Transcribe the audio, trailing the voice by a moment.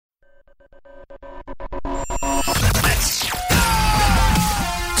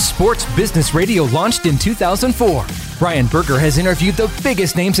Sports Business Radio launched in 2004. Brian Berger has interviewed the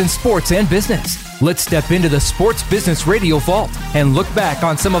biggest names in sports and business. Let's step into the Sports Business Radio vault and look back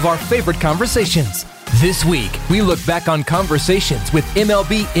on some of our favorite conversations. This week, we look back on conversations with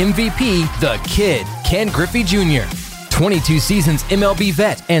MLB MVP, the Kid, Ken Griffey Jr., 22 seasons MLB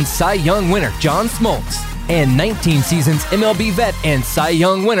vet and Cy Young winner John Smoltz, and 19 seasons MLB vet and Cy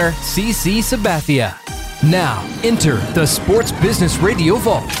Young winner CC Sabathia. Now, enter the Sports Business Radio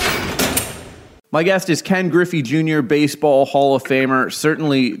vault. My guest is Ken Griffey Jr., Baseball Hall of Famer,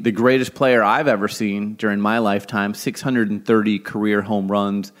 certainly the greatest player I've ever seen during my lifetime, 630 career home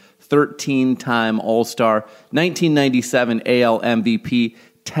runs, 13-time All-Star, 1997 AL MVP,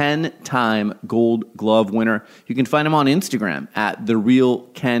 10-time Gold Glove winner. You can find him on Instagram at The Real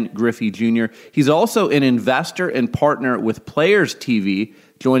Ken Griffey Jr. He's also an investor and partner with Players TV,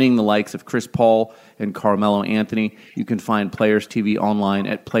 joining the likes of Chris Paul and Carmelo Anthony. You can find Players TV online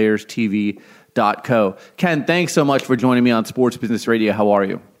at playerstv.co. Ken, thanks so much for joining me on Sports Business Radio. How are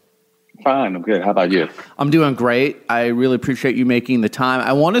you? Fine, I'm good. How about you? I'm doing great. I really appreciate you making the time.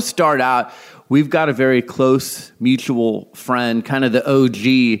 I want to start out, we've got a very close mutual friend, kind of the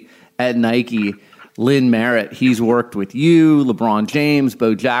OG at Nike, Lynn Merritt. He's worked with you, LeBron James,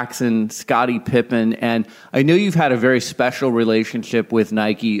 Bo Jackson, Scottie Pippen, and I know you've had a very special relationship with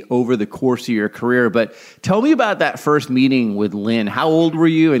Nike over the course of your career, but tell me about that first meeting with Lynn. How old were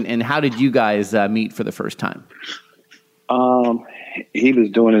you, and how did you guys meet for the first time? He was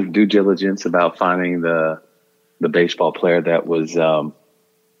doing his due diligence about finding the baseball player that was going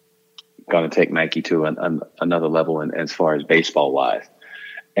to take Nike to another level as far as baseball-wise.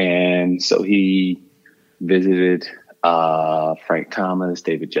 And so he visited Frank Thomas,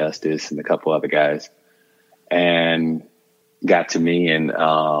 David Justice, and a couple other guys, and got to me and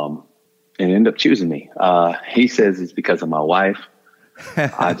ended up choosing me. He says it's because of my wife.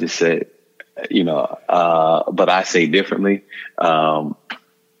 I just said, but I say differently. Over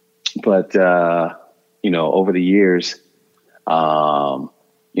the years,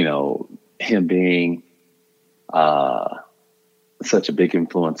 him being such a big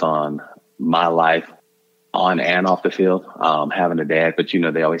influence on my life on and off the field, having a dad, but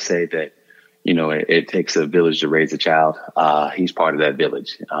they always say that, it takes a village to raise a child. He's part of that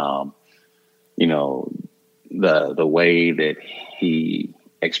village. The way that he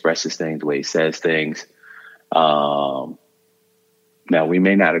expresses things, the way he says things. Now we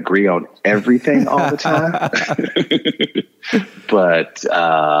may not agree on everything all the time, but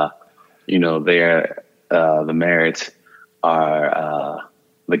the Merritts are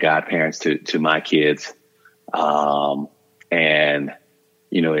the godparents to my kids, and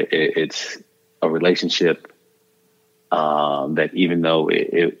it's a relationship that even though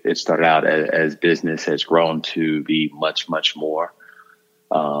it started out as business, has grown to be much, much more.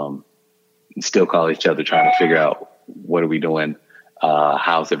 Still call each other, trying to figure out what are we doing,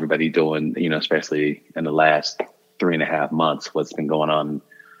 how's everybody doing, especially in the last 3.5 months, what's been going on,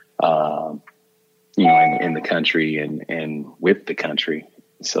 in the country and with the country.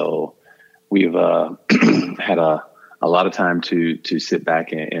 So we've had a lot of time to sit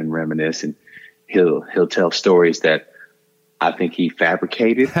back and reminisce, and he'll tell stories that I think he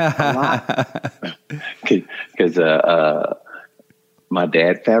fabricated a lot, because my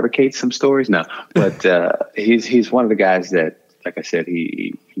dad fabricates some stories now, but he's one of the guys that, like I said,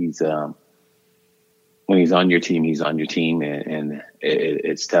 he's when he's on your team, he's on your team, and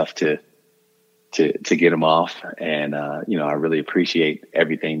it's tough to get him off. And I really appreciate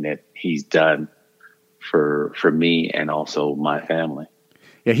everything that he's done for me and also my family.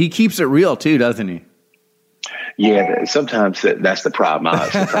 Yeah, he keeps it real too, doesn't he? Yeah, sometimes that's the problem.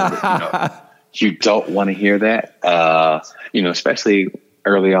 Sometimes, you don't want to hear that, especially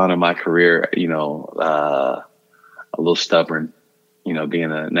early on in my career, a little stubborn, being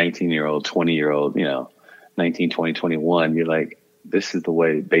a 19-year-old, 20-year-old, 19, 20, 21, you're like, this is the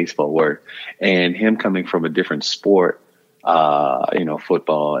way baseball works. And him coming from a different sport,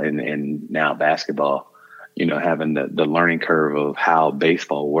 football and now basketball, having the learning curve of how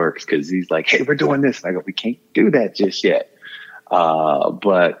baseball works. Cause he's like, hey, we're doing this. And I go, we can't do that just yet.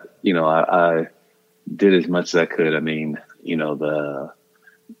 But I did as much as I could. I mean, the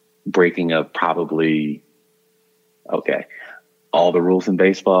breaking of probably, all the rules in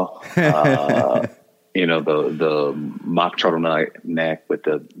baseball, the mock turtleneck with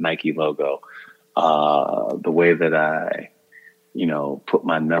the Nike logo, the way that I, put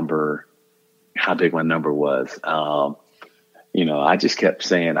my number, how big my number was. I just kept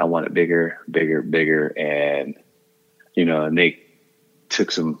saying I want it bigger, bigger, bigger. And, and they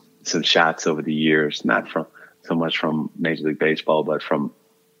took some some shots over the years, not from so much from Major League Baseball, but from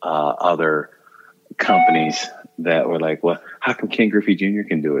other companies that were like, well, how come Ken Griffey Jr.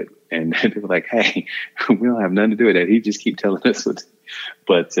 can do it? And they were like, hey, we don't have nothing to do with that. He just keep telling us what.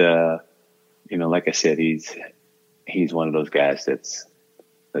 But, like I said, he's one of those guys that's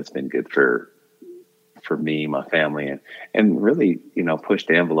been good for me, my family, and really, pushed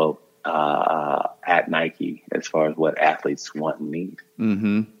the envelope at Nike as far as what athletes want and need.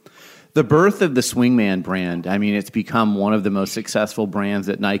 Mm-hmm. The birth of the Swingman brand, I mean, it's become one of the most successful brands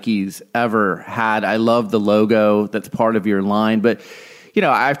that Nike's ever had. I love the logo that's part of your line. But,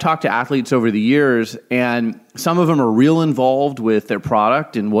 I've talked to athletes over the years, and some of them are real involved with their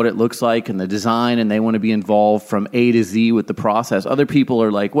product and what it looks like and the design, and they want to be involved from A to Z with the process. Other people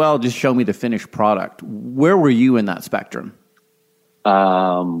are like, well, just show me the finished product. Where were you in that spectrum?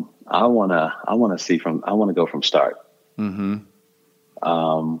 I want to go from start.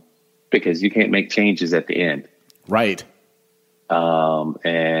 Mm-hmm. Because you can't make changes at the end. Right.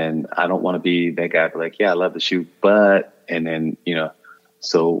 And I don't want to be that guy like, yeah, I love the shoe, but, and then,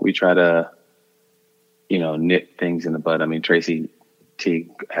 so we try to, nip things in the bud. I mean, Tracy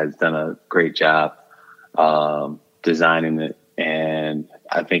Teague has done a great job, designing it. And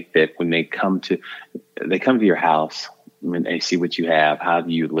I think that when they come to your house, when they see what you have, how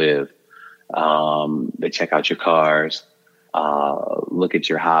do you live? They check out your cars, look at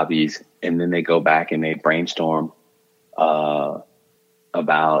your hobbies, and then they go back and they brainstorm about,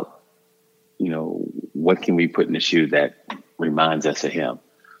 what can we put in the shoe that reminds us of him.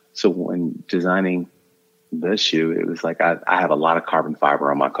 So when designing the shoe, it was like I have a lot of carbon fiber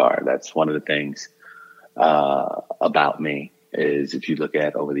on my car. That's one of the things about me is if you look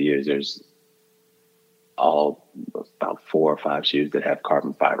at over the years, there's about 4 or 5 shoes that have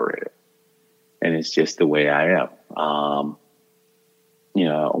carbon fiber in it. And it's just the way I am. I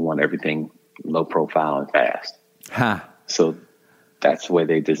want everything low profile and fast. Huh. So that's the way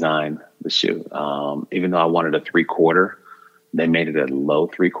they designed the shoe. Even though I wanted a 3/4, they made it a low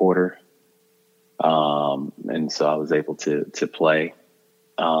 3/4. And so I was able to play,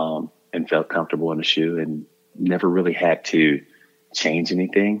 and felt comfortable in the shoe and never really had to change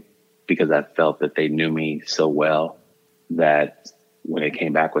anything because I felt that they knew me so well that when they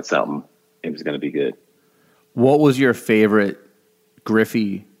came back with something, it was going to be good. What was your favorite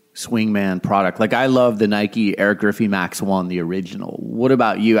Griffey Swingman product? Like, I love the Nike Eric Griffey Max 1, the original. What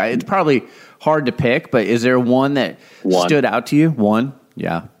about you? It's probably hard to pick, but is there one that stood out to you? One?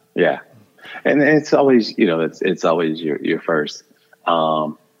 Yeah. Yeah. And it's always, it's always your first.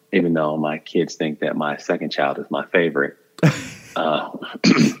 Even though my kids think that my second child is my favorite,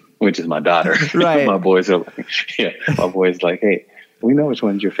 which is my daughter. Right. My boys like, hey, we know which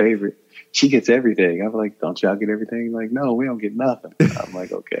one's your favorite. She gets everything. I'm like, don't y'all get everything? Like, no, we don't get nothing. I'm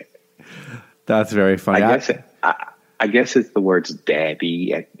like, okay. That's very funny. I guess it's the words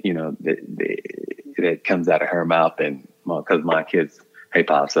daddy, that comes out of her mouth. And because my kids, hey,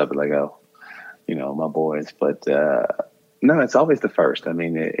 pops up and like, oh, my boys. But no, it's always the first. I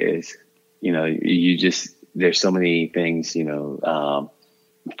mean, it is, there's so many things,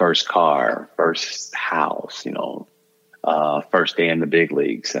 first car, first house, first day in the big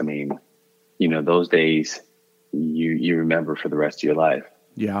leagues. I mean, those days you remember for the rest of your life.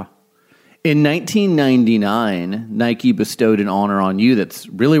 Yeah. In 1999, Nike bestowed an honor on you that's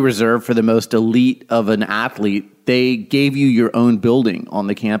really reserved for the most elite of an athlete. They gave you your own building on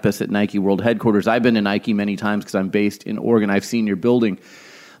the campus at Nike World Headquarters. I've been to Nike many times because I'm based in Oregon. I've seen your building.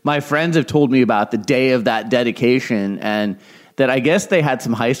 My friends have told me about the day of that dedication and that I guess they had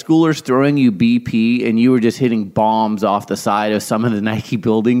some high schoolers throwing you BP and you were just hitting bombs off the side of some of the Nike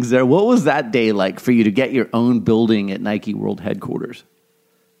buildings there. What was that day like for you to get your own building at Nike World Headquarters?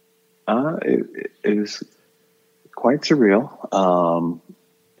 It was quite surreal.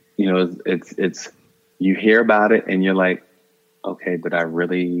 It's you hear about it and you're like, okay, but am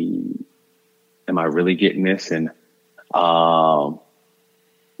I really getting this? And, and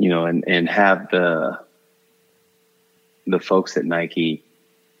have the folks at Nike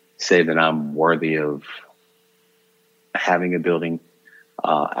say that I'm worthy of having a building,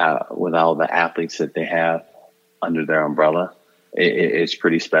 with all the athletes that they have under their umbrella. It's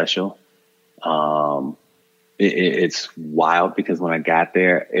pretty special. It's wild because when I got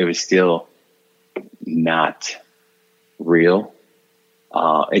there, it was still not real.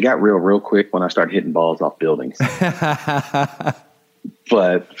 It got real quick when I started hitting balls off buildings.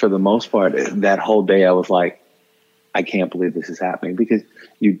 But for the most part, that whole day I was like, I can't believe this is happening because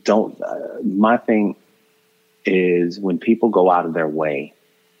you don't, my thing is when people go out of their way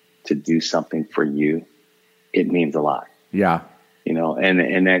to do something for you, it means a lot. Yeah.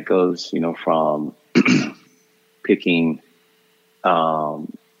 and that goes, from picking from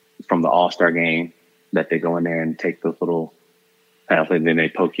the All-Star game that they go in there and take those little pamphlets and then they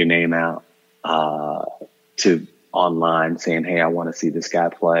poke your name out, to online saying, hey, I want to see this guy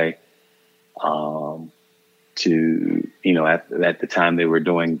play. To, at the time they were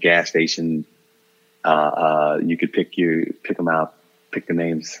doing gas station, you could pick the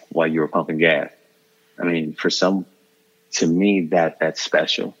names while you were pumping gas. I mean, to me, that's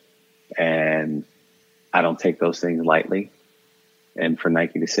special. And I don't take those things lightly. And for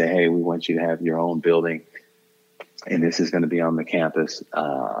Nike to say, hey, we want you to have your own building and this is going to be on the campus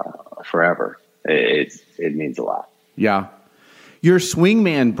forever, it means a lot. Yeah. Your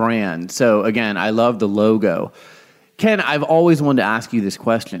Swingman brand. So again, I love the logo. Ken, I've always wanted to ask you this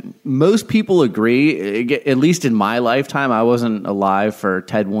question. Most people agree, at least in my lifetime, I wasn't alive for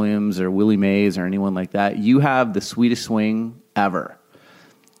Ted Williams or Willie Mays or anyone like that. You have the sweetest swing ever.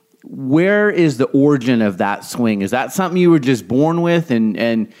 Where is the origin of that swing? Is that something you were just born with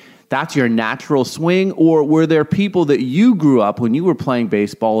and that's your natural swing? Or were there people that you grew up when you were playing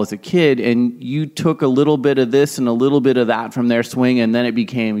baseball as a kid and you took a little bit of this and a little bit of that from their swing and then it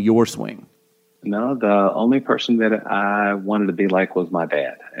became your swing? No, the only person that I wanted to be like was my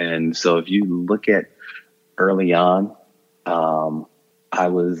dad. And so if you look at early on, I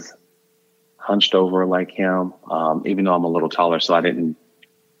was hunched over like him, even though I'm a little taller, so I didn't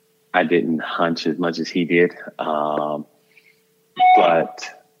hunch as much as he did. But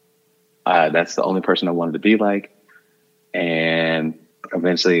that's the only person I wanted to be like. And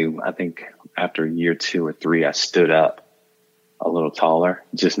eventually, I think after year 2 or 3, I stood up a little taller,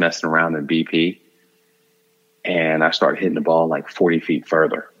 just messing around in BP. And I started hitting the ball like 40 feet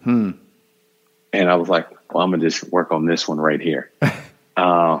further. And I was like, well, I'm going to just work on this one right here.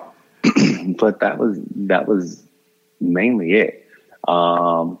 But that was mainly it.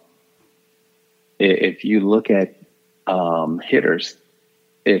 If you look at hitters,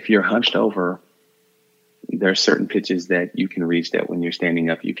 if you're hunched over, there are certain pitches that you can reach that when you're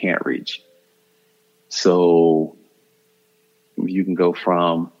standing up, you can't reach. So you can go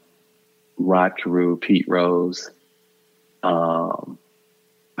from Rod Carew, Pete Rose,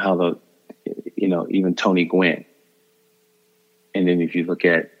 even Tony Gwynn. And then if you look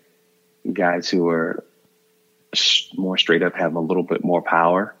at guys who are more straight up, have a little bit more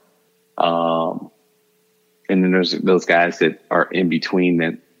power. And then there's those guys that are in between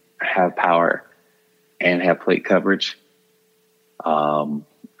that have power and have plate coverage. So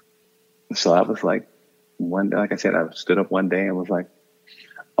I was like, like I said, I stood up one day and was like,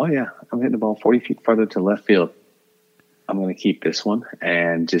 oh yeah, I'm hitting the ball 40 feet further to left field. I'm going to keep this one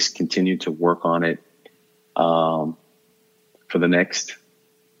and just continue to work on it for the next,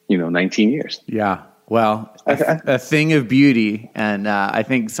 19 years. Yeah. Well, a thing of beauty. And I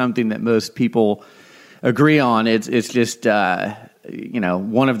think something that most people agree on. It's just,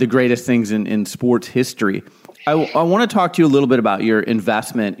 one of the greatest things in sports history. I want to talk to you a little bit about your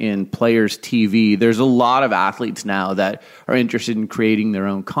investment in Players TV. There's a lot of athletes now that are interested in creating their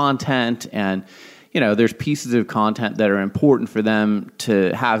own content, and there's pieces of content that are important for them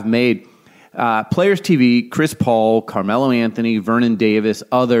to have made. Players TV, Chris Paul, Carmelo Anthony, Vernon Davis,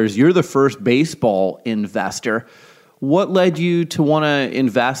 others. You're the first baseball investor. What led you to want to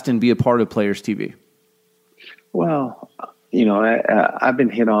invest and be a part of Players TV? Well, I've been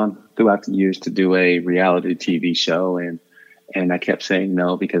hit on throughout the years to do a reality TV show, and I kept saying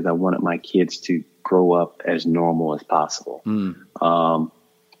no because I wanted my kids to grow up as normal as possible.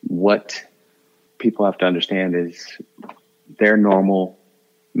 What people have to understand is their normal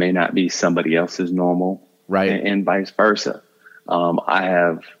may not be somebody else's normal, right? And vice versa. I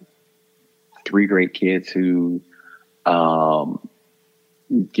have 3 great kids who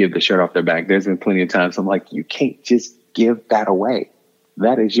give the shirt off their back. There's been plenty of times I'm like, you can't just give that away.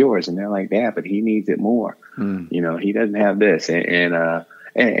 That is yours. And they're like, Dad, but he needs it more. He doesn't have this.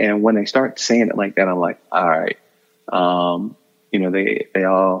 And when they start saying it like that, I'm like, all right. They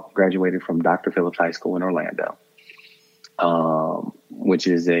all graduated from Dr. Phillips High School in Orlando, which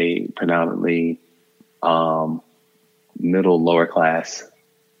is a predominantly middle, lower class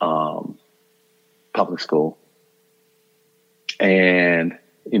public school. And,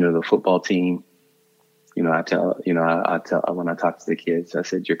 the football team, I tell when I talk to the kids, I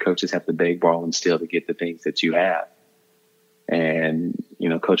said, your coaches have to beg, borrow, and steal to get the things that you have. And,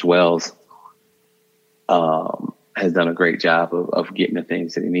 Coach Wells has done a great job of getting the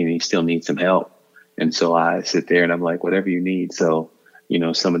things that he needs. He still needs some help. And so I sit there and I'm like, whatever you need. So,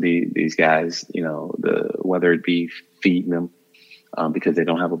 some of these guys, whether it be feeding them because they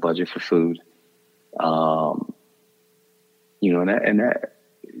don't have a budget for food, you know,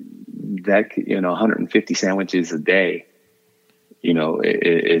 that 150 sandwiches a day, you know,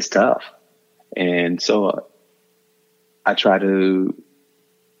 is tough. And so I try to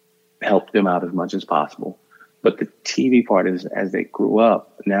help them out as much as possible. But the TV part is, as they grew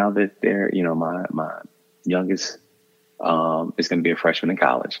up, now that they're, you know, my youngest is going to be a freshman in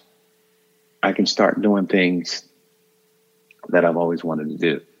college, I can start doing things that I've always wanted to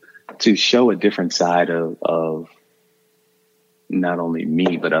do, to show a different side of not only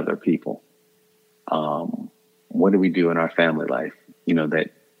me, but other people. What do we do in our family life, you know,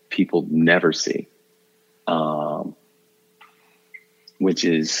 that people never see? Which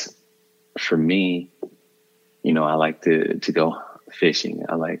is, for me, you know, I like to go fishing.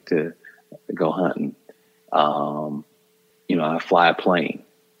 I like to go hunting. You know, I fly a plane.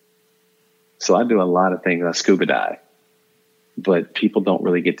 So I do a lot of things. I scuba dive. But people don't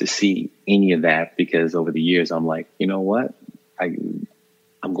really get to see any of that, because over the years, I'm like, you know what? I'm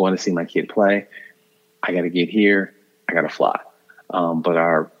going to see my kid play. I got to get here. I got to fly. But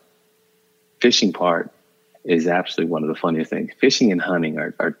our fishing part is absolutely one of the funniest things. Fishing and hunting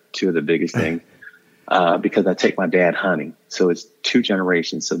are two of the biggest things, because I take my dad hunting. So it's 2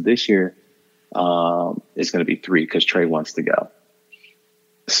 generations. So this year it's going to be 3, because Trey wants to go.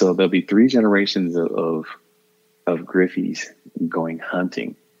 So there'll be 3 generations of Griffeys going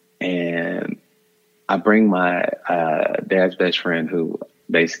hunting. And I bring my dad's best friend, who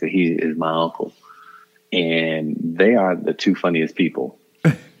basically he is my uncle. And they are the 2 funniest people.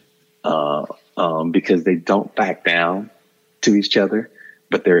 Because they don't back down to each other,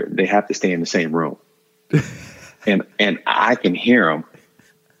 but they have to stay in the same room. and I can hear them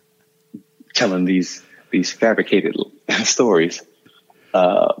telling these fabricated stories.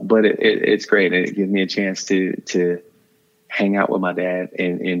 But it's great. And it gives me a chance to hang out with my dad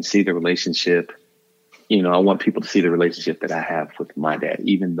and see the relationship. You know, I want people to see the relationship that I have with my dad,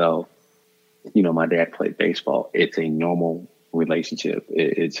 even though, you know, my dad played baseball. It's a normal relationship.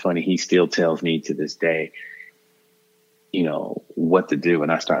 It's funny. He still tells me to this day, you know, what to do.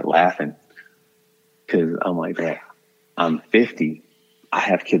 And I start laughing, because I'm like, Dad, I'm 50. I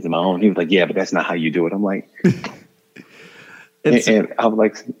have kids of my own. He was like, yeah, but that's not how you do it. I'm like, and I'm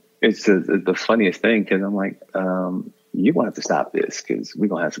like, it's the funniest thing. Cause I'm like, you're going to have to stop this, because we're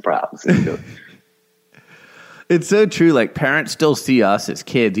going to have some problems. It's so true. Like, parents still see us as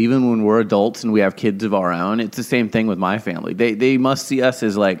kids, even when we're adults and we have kids of our own. It's the same thing with my family. They must see us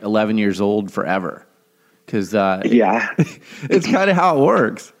as like 11 years old forever, because yeah, it's kind of how it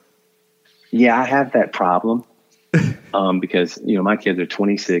works. Yeah, I have that problem because, you know, my kids are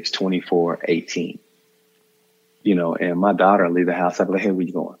 26, 24, 18. You know, and my daughter will leave the house. I'll be like, hey, where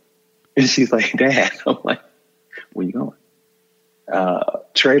you going? And she's like, Dad. I'm like, where you going?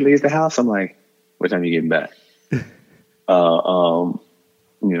 Trey leaves the house. I'm like, what time are you getting back?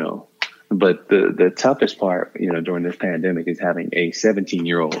 You know, but the toughest part, you know, during this pandemic is having a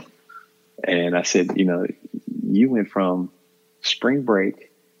 17-year-old. And I said, you know, you went from spring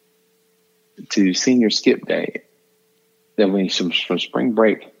break to senior skip day. Then went from spring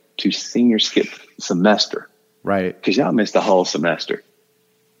break to senior skip semester. Right. Because y'all missed the whole semester.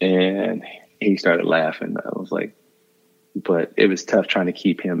 And he started laughing. I was like, but it was tough trying to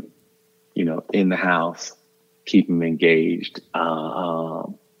keep him, you know, in the house, keep him engaged.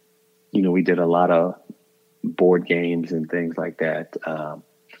 You know, we did a lot of board games and things like that.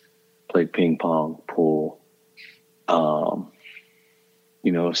 Played ping pong, pool.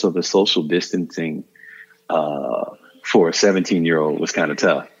 You know, so the social distancing for a 17-year-old was kind of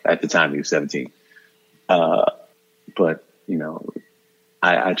tough. At the time, he was 17. But, you know,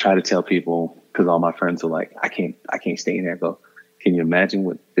 I try to tell people, because all my friends are like, I can't stay in there. I go, can you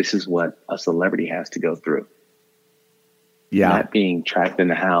imagine this is what a celebrity has to go through? Yeah. Not being trapped in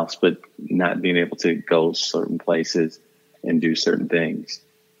the house, but not being able to go certain places and do certain things,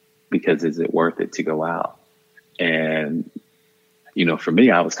 because is it worth it to go out? And, you know, for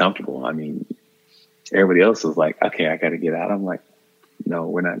me, I was comfortable. I mean, everybody else was like, okay, I got to get out. I'm like, no,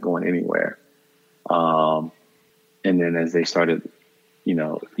 we're not going anywhere. And then as they started, you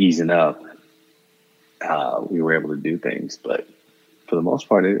know, easing up, we were able to do things. But for the most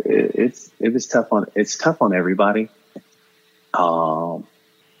part, it's tough on everybody. You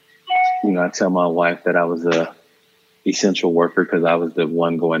know, I tell my wife that I was a essential worker because I was the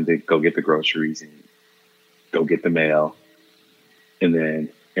one going to go get the groceries and go get the mail. And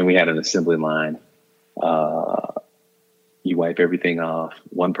we had an assembly line. You wipe everything off.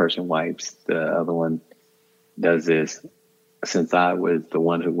 One person wipes, the other one does this. Since I was the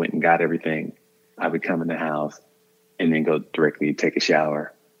one who went and got everything, I would come in the house and then go directly take a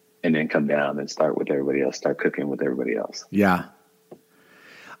shower and then come down and start with everybody else, start cooking with everybody else. Yeah.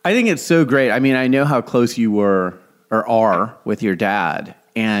 I think it's so great. I mean, I know how close you were or are with your dad,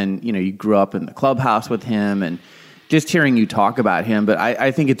 and, you know, you grew up in the clubhouse with him, and just hearing you talk about him. But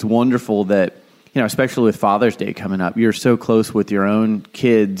I think it's wonderful that, you know, especially with Father's Day coming up, you're so close with your own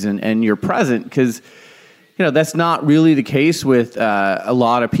kids and you're present, because, you know, that's not really the case with a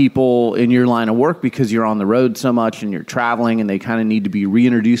lot of people in your line of work, because you're on the road so much and you're traveling, and they kind of need to be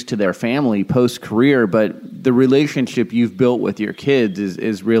reintroduced to their family post-career. But the relationship you've built with your kids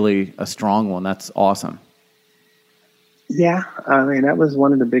is really a strong one. That's awesome. Yeah, I mean, that was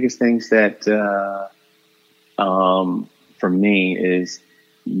one of the biggest things that for me is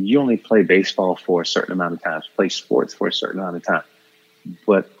you only play baseball for a certain amount of time, play sports for a certain amount of time.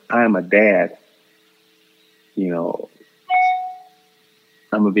 But I am a dad. You know,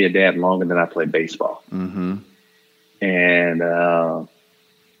 I'm going to be a dad longer than I play baseball. Mm-hmm. And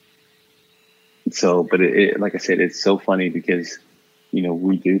so, but it, like I said, it's so funny because, you know,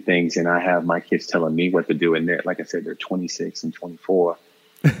 we do things and I have my kids telling me what to do. And they're, like I said, they're 26 and 24.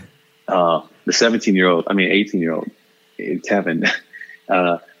 The 18-year-old, Tevin,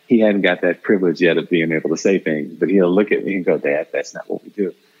 he hadn't got that privilege yet of being able to say things, but he'll look at me and go, Dad, that's not what we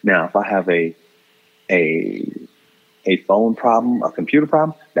do. Now, if I have a phone problem, a computer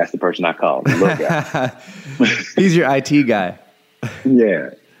problem, that's the person I call. Look at. He's your IT guy.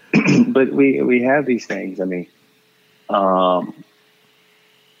 Yeah. But we have these things. I mean,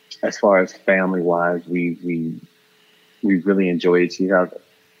 as far as family wise, we really enjoy each other's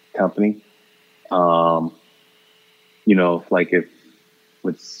company. You know, like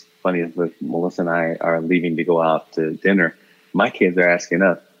what's funny is with Melissa and I are leaving to go out to dinner, my kids are asking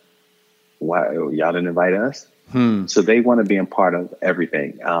us, why y'all didn't invite us? So they want to be a part of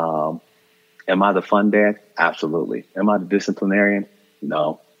everything. Am I the fun dad? Absolutely. Am I the disciplinarian?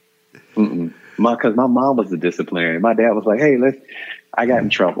 No. Because my mom was the disciplinarian. My dad was like, hey, I got in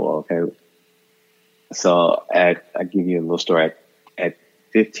trouble. Okay. So I give you a little story. At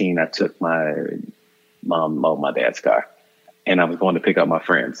 15, I took my dad's car, and I was going to pick up my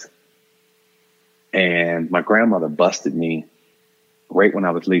friends. And my grandmother busted me right when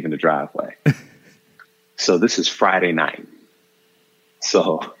I was leaving the driveway. So this is Friday night.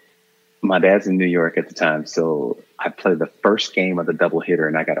 So my dad's in New York at the time. So I played the first game of the doubleheader,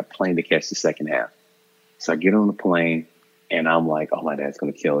 and I got a plane to catch the second half. So I get on the plane, and I'm like, oh, my dad's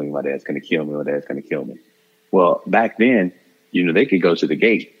going to kill me. My dad's going to kill me. My dad's going to kill me. Well, back then, you know, they could go to the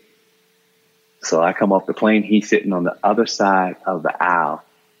gate. So I come off the plane. He's sitting on the other side of the aisle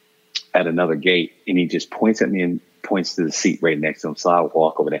at another gate, and he just points at me and points to the seat right next to him. So I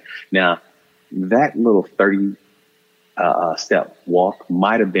walk over there. Now, that little 30 step walk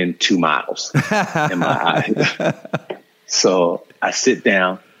might have been 2 miles in my eyes. So I sit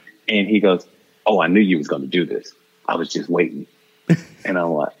down, and he goes, oh, I knew you was going to do this. I was just waiting. And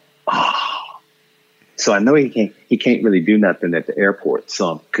I'm like, oh. So I know he can't really do nothing at the airport. So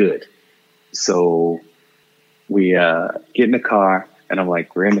I'm good. So we get in the car, and I'm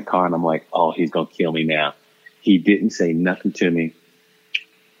like, we're in the car, and I'm like, oh, he's going to kill me now. He didn't say nothing to me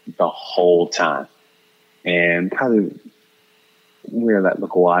the whole time. And probably we were at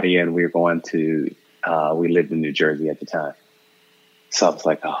LaGuardia, and we were going to, we lived in New Jersey at the time. So I was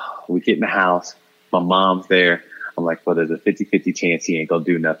like, oh, we get in the house. My mom's there. I'm like, well, there's a 50-50 chance he ain't going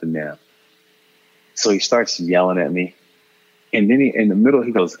to do nothing now. So he starts yelling at me. And then in the middle,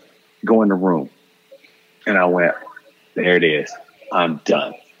 he goes, go in the room. And I went, there it is. I'm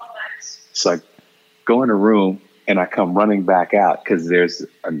done. So I go in the room, and I come running back out because there's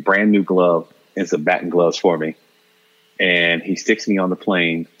a brand new glove and some batting gloves for me. And he sticks me on the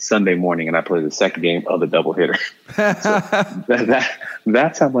plane Sunday morning, and I play the second game of the doubleheader. So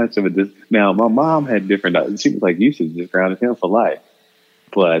that's how much of it. Now, my mom had different. She was like, "You should just grounded him for life."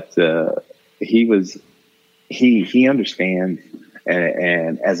 But he understands,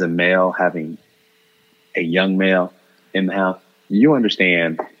 and as a male, having a young male in the house, you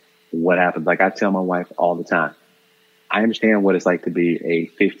understand what happens. Like I tell my wife all the time, I understand what it's like to be a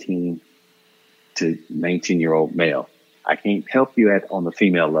 15 to 19-year-old male. I can't help you on the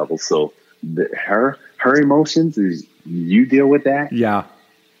female level. So her emotions is you deal with that. Yeah.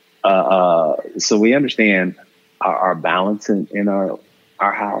 So we understand our balance in our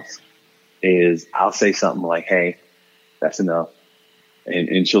house is I'll say something like, hey, that's enough.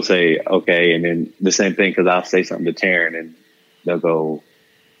 And she'll say, okay. And then the same thing, because I'll say something to Taryn, and she'll go,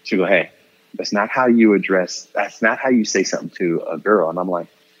 hey, that's not how you say something to a girl. And I'm like,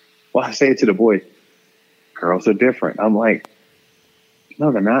 well, I say it to the boys. Girls are different. I'm like,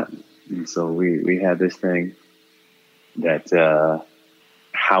 no, they're not. And so we had this thing that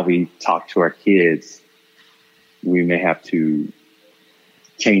how we talk to our kids, we may have to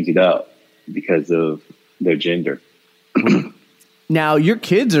change it up because of their gender. Now, your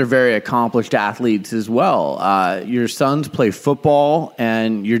kids are very accomplished athletes as well. Your sons play football,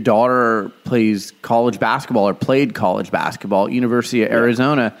 and your daughter plays college basketball or played college basketball at University of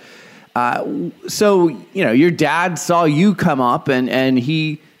Arizona. So, your dad saw you come up, and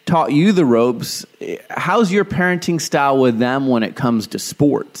he taught you the ropes. How's your parenting style with them when it comes to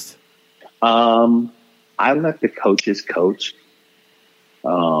sports? I let the coaches coach.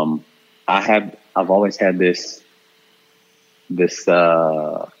 I've always had this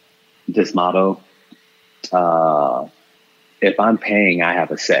motto. If I'm paying, I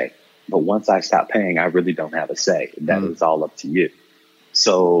have a say. But once I stop paying, I really don't have a say. That is all up to you.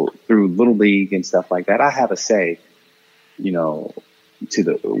 So through Little League and stuff like that, I have a say,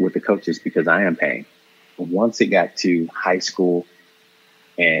 with the coaches because I am paying. But once it got to high school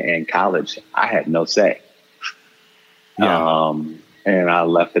and college, I had no say. Yeah. And I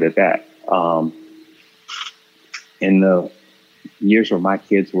left it at that. In the years where my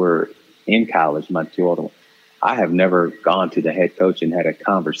kids were in college, my two older ones, I have never gone to the head coach and had a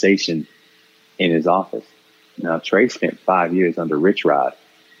conversation in his office. Now, Trey spent 5 years under Rich Rod,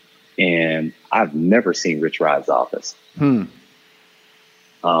 and I've never seen Rich Rod's office.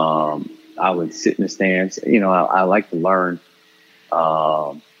 I would sit in the stands. I like to learn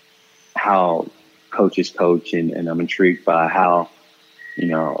how coaches coach, and I'm intrigued by how,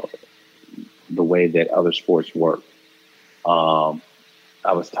 the way that other sports work.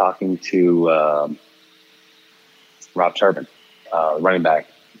 I was talking to Rob Turbin, running back,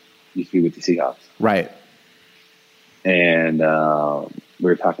 used to be with the Seahawks. Right. And we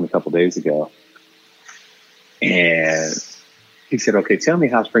were talking a couple days ago, and he said, "Okay, tell me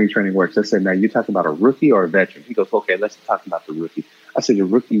how spring training works." I said, "Now, you talking about a rookie or a veteran?" He goes, "Okay, let's talk about the rookie." I said, "Your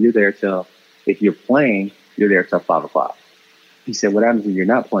rookie, you're there till, if you're playing, you're there till 5 o'clock. He said, "What happens if you're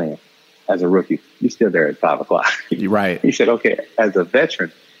not playing as a rookie? You're still there at 5 o'clock. Right. He said, "Okay, as a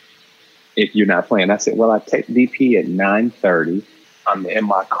veteran, if you're not playing." I said, "Well, I take DP at 9:30. I'm in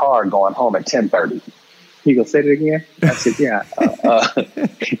my car going home at 10:30. He goes, "Say it again?" I said, "Yeah."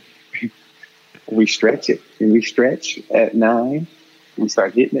 We stretch it. And we stretch at 9. We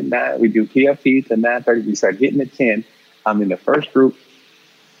start hitting at 9. We do PFT to 9:30. We start hitting at 10. I'm in the first group.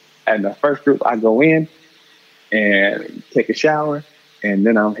 And the first group, I go in and take a shower, and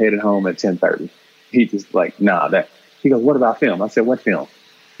then I'm headed home at 10:30. He just like, nah, that. He goes, "What about film?" I said, "What film?"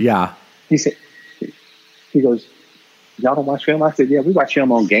 Yeah. He goes, "Y'all don't watch film?" I said, "Yeah, we watch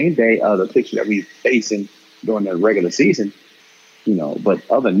film on game day, the picture that we facing during the regular season, but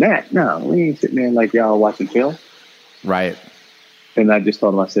other than that, no, we ain't sitting there like y'all watching film." Right. And I just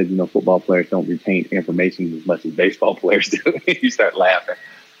told him, I said, football players don't retain information as much as baseball players do. You start laughing.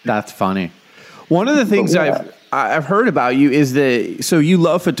 That's funny. One of the things I've heard about you is that, so you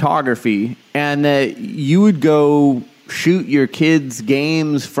love photography, and that you would go shoot your kids'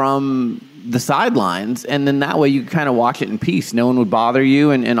 games from the sidelines, and then that way you could kind of watch it in peace. No one would bother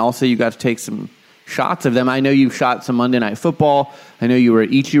you, and also you got to take some shots of them. I know you shot some Monday Night Football. I know you were at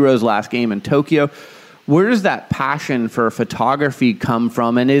Ichiro's last game in Tokyo. Where does that passion for photography come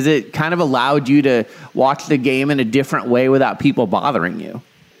from, and is it kind of allowed you to watch the game in a different way without people bothering you?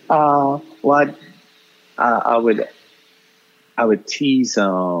 Well, I would tease,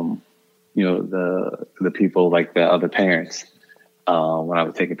 the people, like the other parents, when I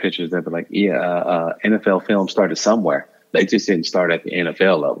was taking pictures. They'd be like, "Yeah, NFL film started somewhere. They just didn't start at the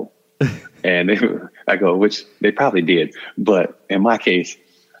NFL level." And I go, which they probably did, but in my case,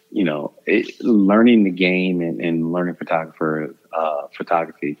 learning the game and learning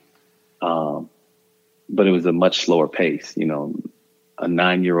photography. But it was a much slower pace. A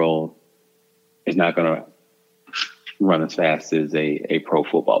 9-year-old is not going to run as fast as a pro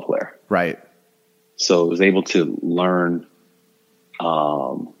football player. Right. So I was able to learn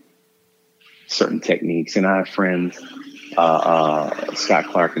certain techniques. And I have friends, Scott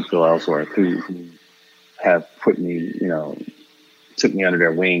Clark and Phil Ellsworth, who have took me under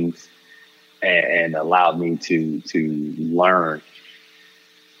their wings and allowed me to learn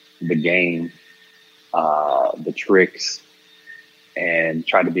the game, the tricks, and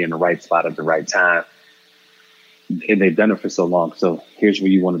try to be in the right spot at the right time. And they've done it for so long. So here's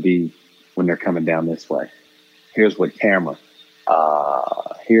where you want to be when they're coming down this way. Here's what camera.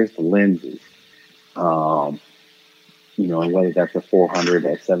 Here's the lenses. And whether that's a 400,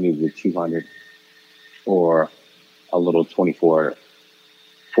 a 70 to 200, or a little 14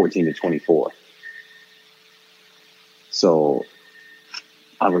 to 24. So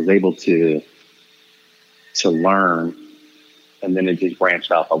I was able to learn and then it just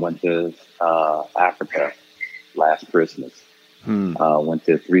branched off. I went to Africa last Christmas. Went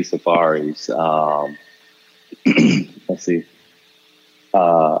to 3 safaris. Let's see.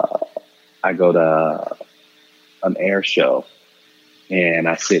 I go to an air show, and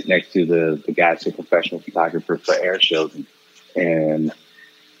I sit next to the guy who's a professional photographer for air shows and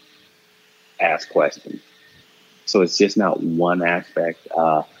ask questions. So it's just not one aspect.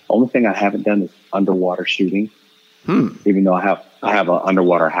 Only thing I haven't done is underwater shooting, even though I have an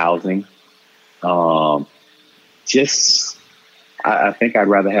underwater housing. I think I'd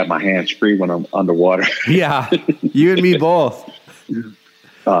rather have my hands free when I'm underwater. Yeah, you and me both.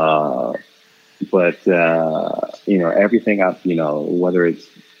 But everything whether it's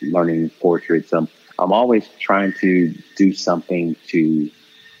learning portraits, I'm always trying to do something to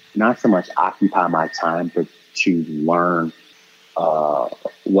not so much occupy my time, but to learn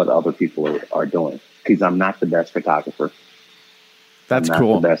what other people are doing. Because I'm not the best photographer. That's I'm not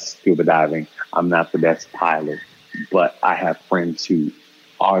cool. the best scuba diving. I'm not the best pilot, but I have friends who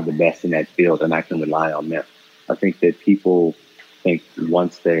are the best in that field, and I can rely on them. I think that people think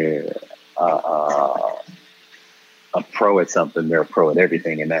once they're a pro at something, they're a pro at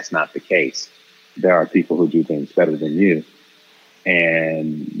everything, and that's not the case. There are people who do things better than you,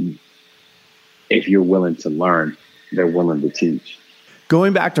 and if you're willing to learn, they're willing to teach.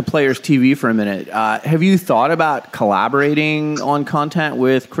 Going back to Players TV for a minute, have you thought about collaborating on content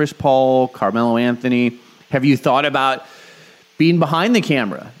with Chris Paul, Carmelo Anthony? Have you thought about being behind the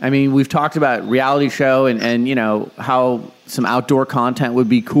camera? I mean, we've talked about reality show and how some outdoor content would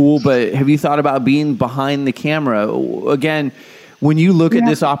be cool, but have you thought about being behind the camera? Again, when you look at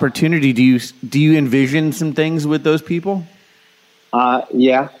this opportunity, do you envision some things with those people?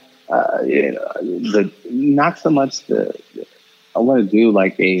 Yeah. Not so much I want to do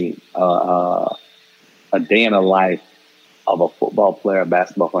like a day in the life of a football player,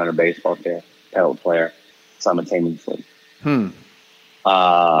 basketball player, and a baseball player simultaneously.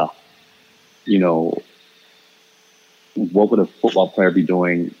 What would a football player be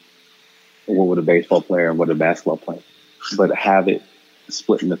doing? What would a baseball player and what would a basketball player? But have it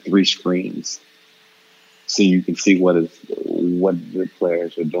split into 3 screens so you can see what the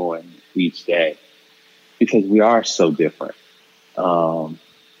players are doing each day, because we are so different.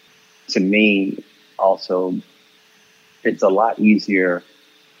 To me, also, it's a lot easier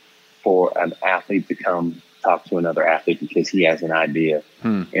for an athlete to come talk to another athlete because he has an idea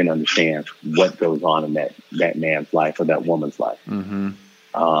and understands what goes on in that man's life or that woman's life.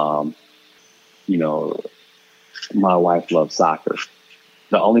 My wife loves soccer.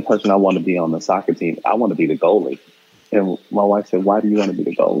 The only person I want to be on the soccer team, I want to be the goalie. And my wife said, "Why do you want to be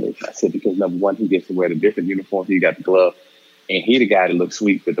the goalie?" I said, "Because number one, he gets to wear the different uniform. He got the glove, and he the guy that looks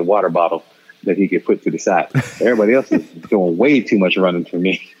sweet with the water bottle that he could put to the side. Everybody else is doing way too much running for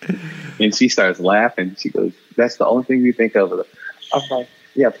me." And she starts laughing. She goes, "That's the only thing you think of." I was like,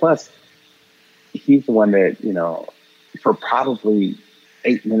 "Yeah." Plus, he's the one that for probably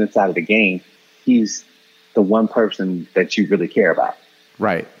 8 minutes out of the game, he's the one person that you really care about.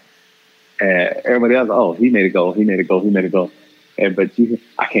 Right. And everybody else, oh, he made a goal. But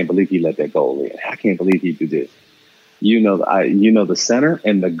I can't believe he let that goal in. I can't believe he did this. The center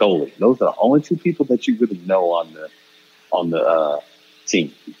and the goalie. Those are the only 2 people that you really know on the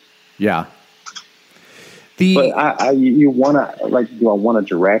team. Yeah. But you want to, do I want to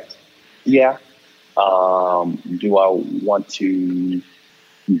direct? Yeah. Do I want to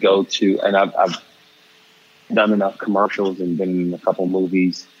go to, and I've done enough commercials and been in a couple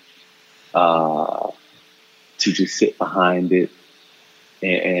movies to just sit behind it,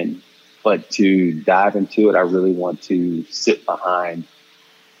 but to dive into it, I really want to sit behind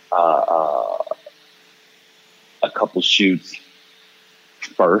a couple shoots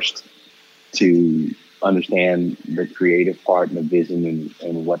first to understand the creative part and the vision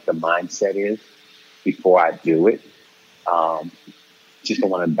and what the mindset is before I do it. Just don't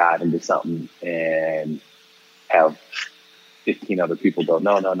want to dive into something and have 15 other people go,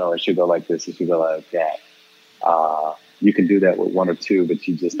 no, it should go like this, it should go like that. You can do that with 1 or 2, but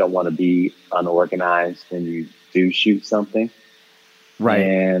you just don't want to be unorganized when you do shoot something. Right.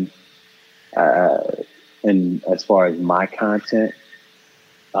 And as far as my content,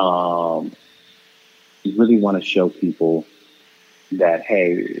 you really want to show people that,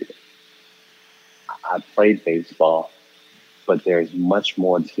 hey, I played baseball, but there's much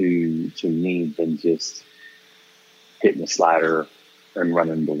more to me than just hitting a slider and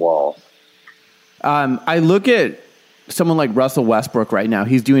running the wall. I look at someone like Russell Westbrook right now.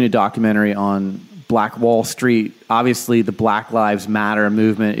 He's doing a documentary on Black Wall Street. Obviously, the Black Lives Matter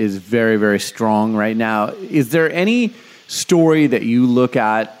movement is very, very strong right now. Is there any story that you look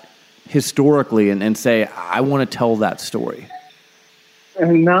at historically and say, I want to tell that story?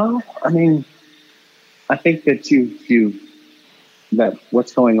 No, I mean, I think that that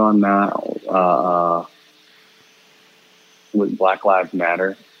what's going on now with Black Lives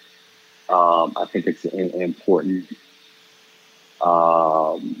Matter, I think it's important.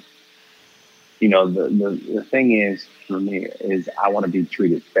 The thing is for me is I want to be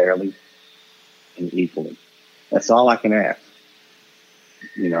treated fairly and equally. That's all I can ask.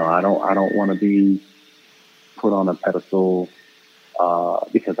 I don't want to be put on a pedestal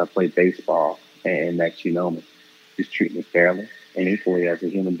because I play baseball and that me. Just treat me fairly and equally as a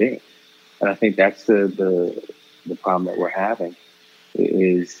human being. And I think that's the problem that we're having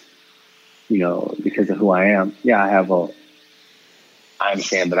is, because of who I am. Yeah, I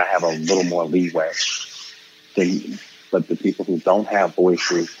understand that I have a little more leeway but the people who don't have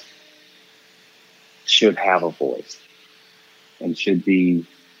voices should have a voice and should be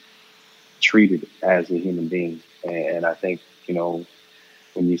treated as a human being. And I think,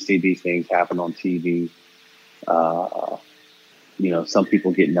 when you see these things happen on TV, some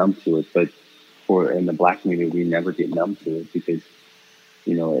people get numb to it, but in the Black community, we never get numb to it because,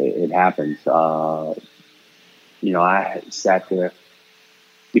 it happens. I sat there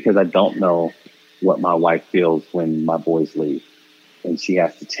because I don't know what my wife feels when my boys leave. And she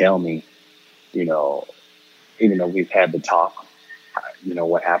has to tell me, even though we've had the talk,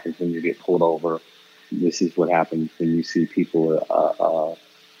 what happens when you get pulled over. This is what happens when you see people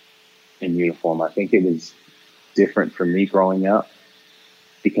in uniform. I think it was different for me growing up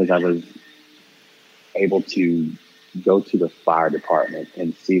because I was able to go to the fire department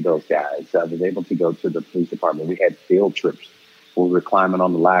and see those guys. I was able to go to the police department. We had field trips where we were climbing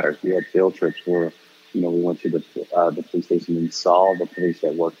on the ladders. We had field trips where, we went to the police station and saw the police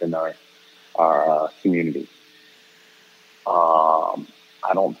that worked in our community.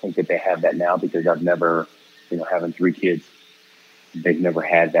 I don't think that they have that now because I've never, having 3 kids, they've never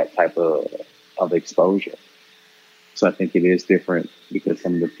had that type of exposure. So I think it is different because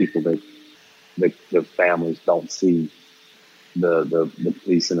some of the people that the families don't see the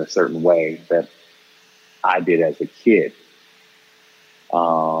police in a certain way that I did as a kid.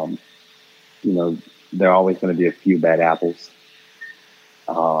 There are always going to be a few bad apples.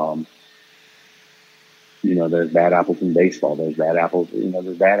 There's bad apples in baseball. There's bad apples,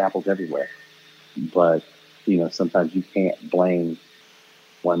 there's bad apples everywhere. But, sometimes you can't blame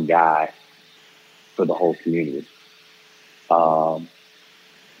one guy for the whole community.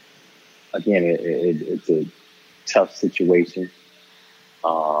 Again, it's a tough situation.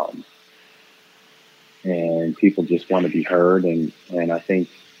 And people just want to be heard. And I think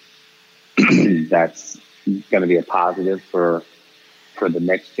that's going to be a positive for the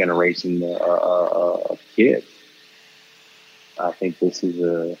next generation of kids. I think this is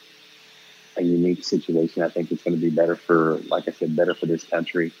a unique situation. I think it's going to be better better for this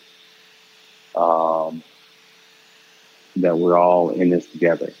country. That we're all in this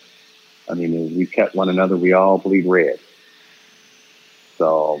together. I mean, if we kept one another, we all bleed red.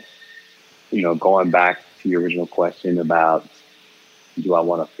 So, going back to your original question about, do I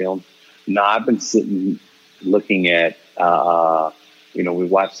want to film? No, I've been sitting looking at, we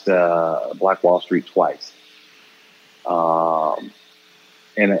watched Black Wall Street twice.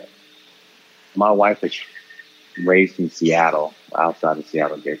 And my wife is raised in Seattle, outside of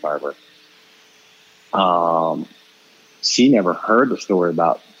Seattle, Gay Harbor. She never heard the story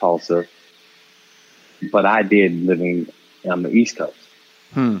about Tulsa, but I did, living on the East Coast.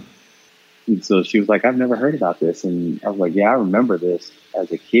 And so she was like, I've never heard about this. And I was like, yeah, I remember this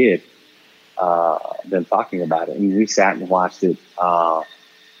as a kid, them talking about it. And we sat and watched it 2 out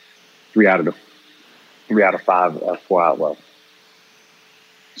of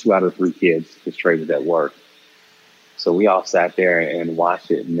 3 kids, because Trey was at work. So we all sat there and watched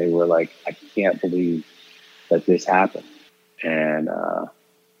it, and they were like, I can't believe that this happened. And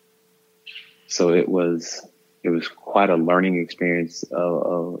so it was quite a learning experience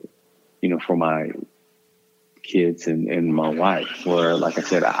for my kids and my wife, where, like I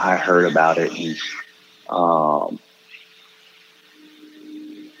said, I heard about it, and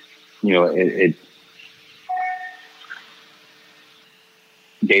it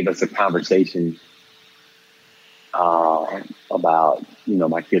gave us a conversation about,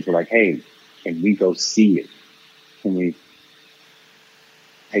 my kids were like, hey, can we go see it? Can we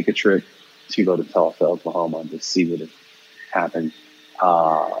take a trip to go to Tulsa, Oklahoma, and just see what has happened?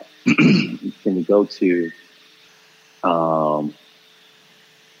 Can we go to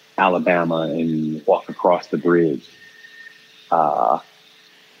Alabama and walk across the bridge?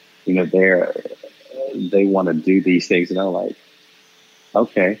 they want to do these things, and I'm like,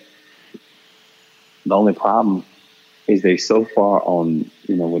 okay. The only problem is they so far on,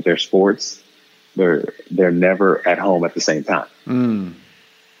 with their sports, they're never at home at the same time.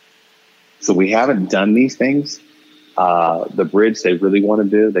 So we haven't done these things. The bridge they really want to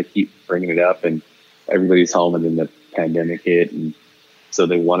do, they keep bringing it up, and everybody's home, and then the pandemic hit, and so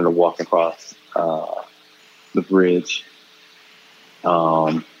they wanted to walk across the bridge,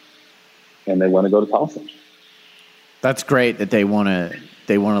 and they want to go to Tulsa. That's great that they want to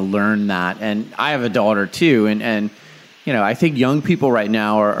learn that. And I have a daughter too, and I think young people right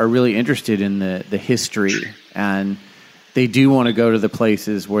now are really interested in the history, and they do want to go to the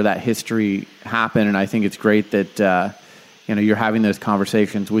places where that history happened. And I think it's great that you're having those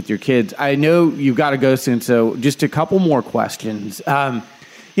conversations with your kids. I know you've got to go soon, so just a couple more questions. When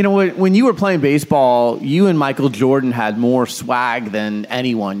you were playing baseball, you and Michael Jordan had more swag than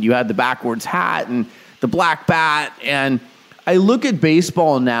anyone. You had the backwards hat and the black bat, and I look at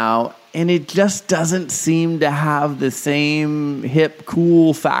baseball now, and it just doesn't seem to have the same hip,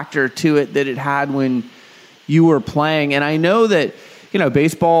 cool factor to it that it had when you were playing. And I know that,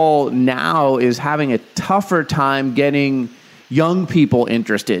 baseball now is having a tougher time getting young people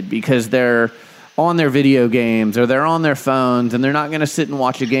interested because they're on their video games or they're on their phones, and they're not going to sit and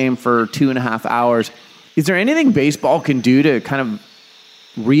watch a game for 2.5 hours. Is there anything baseball can do to kind of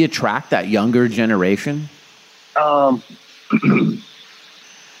reattract that younger generation? I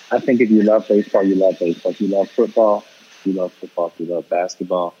think if you love baseball, you love baseball. If you love football, you love football. If you love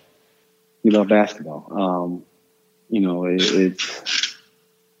basketball, you love basketball. It's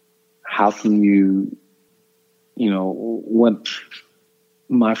how can you, what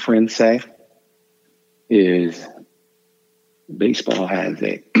my friends say is baseball has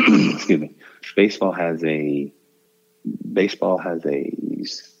a, baseball has a,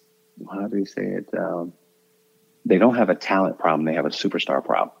 how do you say it? They don't have a talent problem. They have a superstar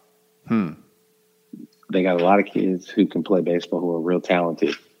problem. They got a lot of kids who can play baseball who are real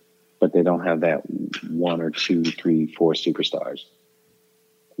talented, but they don't have that 1 or 2, 3, 4 superstars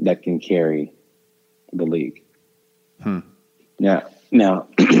that can carry the league. Now,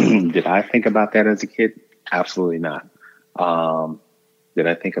 did I think about that as a kid? Absolutely not. Did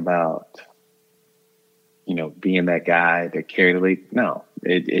I think about, being that guy that carried the league? No,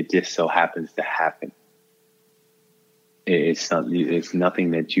 it just so happens to happen. It's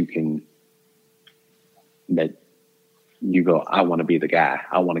nothing that you can, that you go, I want to be the guy.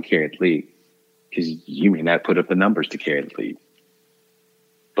 I want to carry the league, because you may not put up the numbers to carry the league.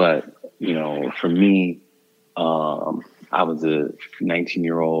 But, for me, I was a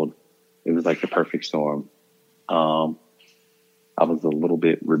 19-year-old. It was like the perfect storm. I was a little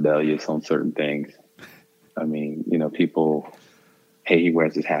bit rebellious on certain things. I mean, people, hey, he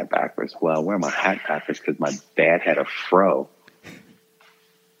wears his hat backwards. Well, I wear my hat backwards because my dad had a fro,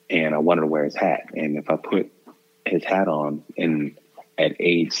 and I wanted to wear his hat. And if I put his hat on, and at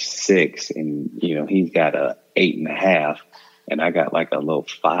age 6, and he's got a 8.5, and I got like a little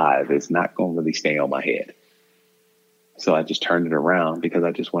 5, it's not going to really stay on my head. So I just turned it around because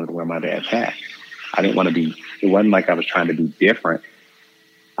I just wanted to wear my dad's hat. I didn't want to be, it wasn't like I was trying to be different.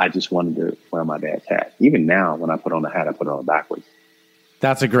 I just wanted to wear my dad's hat. Even now, when I put on the hat, I put it on backwards.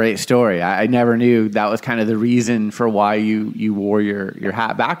 That's a great story. I never knew that was kind of the reason for why you wore your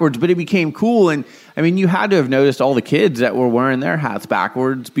hat backwards, but it became cool. And I mean, you had to have noticed all the kids that were wearing their hats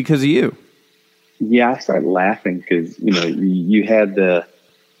backwards because of you. Yeah, I started laughing because, you had the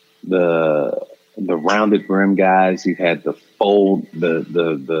rounded brim guys, you had the fold,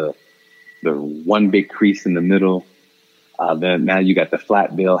 the one big crease in the middle. Then now you got the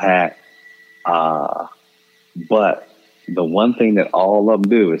flat bill hat. But the one thing that all of them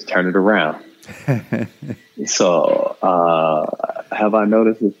do is turn it around. So have I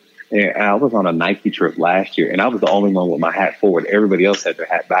noticed this? And I was on a Nike trip last year, and I was the only one with my hat forward. Everybody else had their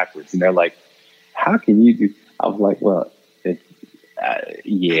hat backwards, and they're like, "How can you do?" I was like, "Well,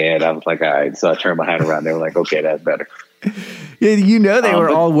 yeah." And I was like, "All right." So I turned my hat around. They were like, "Okay, that's better." Yeah, they were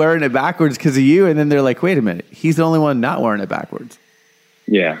all wearing it backwards because of you, and then they're like, "Wait a minute, he's the only one not wearing it backwards."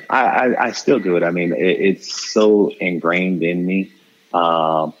 Yeah, I still do it. I mean, it's so ingrained in me.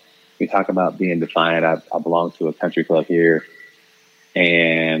 We talk about being defiant. I belong to a country club here,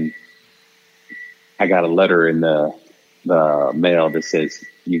 and I got a letter in the mail that says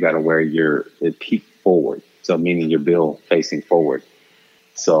you got to wear your peak forward, so meaning your bill facing forward.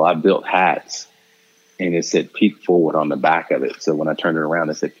 So I built hats, and it said peak forward on the back of it. So when I turned it around,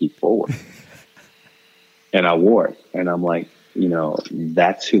 it said peak forward, and I wore it, and I'm like,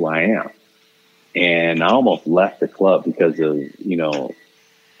 that's who I am. And I almost left the club because of,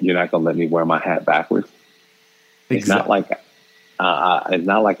 you're not going to let me wear my hat backwards. It's not like I'm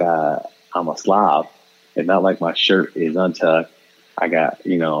a slob. It's not like my shirt is untucked. I got,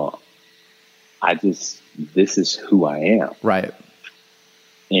 this is who I am. Right.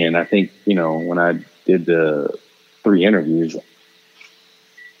 And I think, when I did the 3 interviews,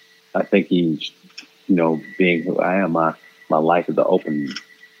 I think he's, being who I am, my life is an open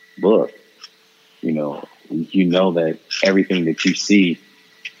book. You know that everything that you see,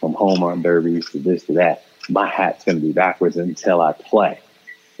 from home run derbies to this to that, my hat's going to be backwards until I play.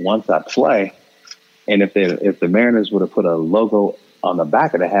 Once I play, and if the Mariners would have put a logo on the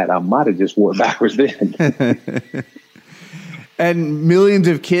back of the hat, I might have just wore it backwards then. And millions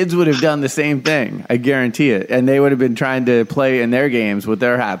of kids would have done the same thing, I guarantee it. And they would have been trying to play in their games with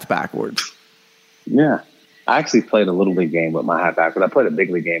their hats backwards. Yeah. I actually played a little league game with my hat backwards. I played a big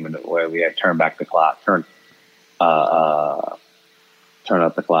league game where we had turn back the clock, turn up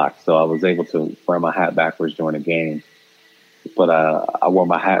the clock. So I was able to wear my hat backwards during a game. But I wore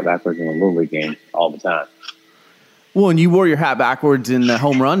my hat backwards in a little league game all the time. Well, and you wore your hat backwards in the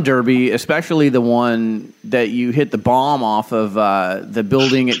home run derby, especially the one that you hit the bomb off of the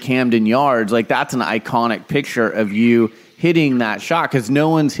building at Camden Yards. Like, that's an iconic picture of you hitting that shot because no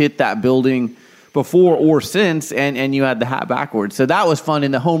one's hit that building before or since, and you had the hat backwards. So that was fun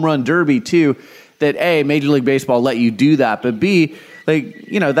in the home run derby, too, that, A, Major League Baseball let you do that, but B,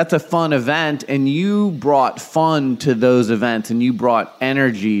 that's a fun event, and you brought fun to those events, and you brought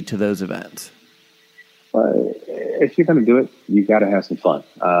energy to those events. If you're going to do it, you got to have some fun.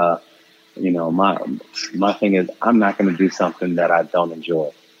 My thing is, I'm not going to do something that I don't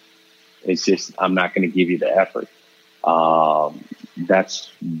enjoy. It's just, I'm not going to give you the effort.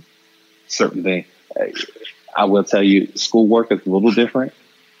 That's certain thing. I will tell you, schoolwork is a little different.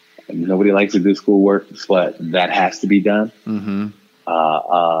 Nobody likes to do schoolwork, but that has to be done. Mm-hmm.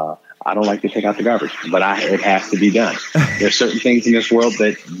 I don't like to take out the garbage, but it has to be done. There's certain things in this world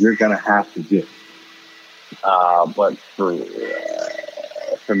that you're going to have to do. But for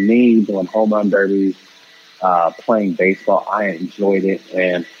me, doing home run derbies, playing baseball, I enjoyed it.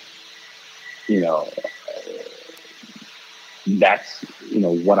 And, that's,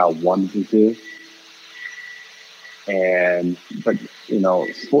 what I wanted to do. But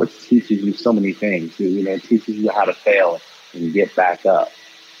sports teaches you so many things. It teaches you how to fail and get back up.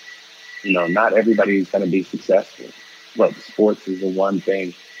 Not everybody's going to be successful, but sports is the one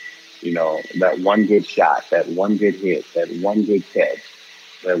thing, that one good shot, that one good hit, that one good catch,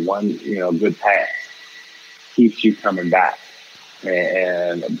 that one, good pass keeps you coming back.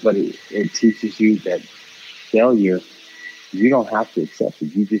 But it teaches you that failure, you don't have to accept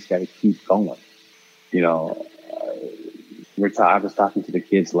it. You just got to keep going. I was talking to the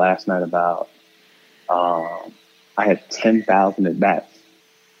kids last night about, I had 10,000 at bats,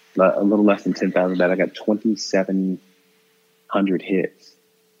 a little less than 10,000 at bats. I got 2,700 hits.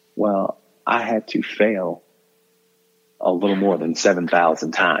 Well, I had to fail a little more than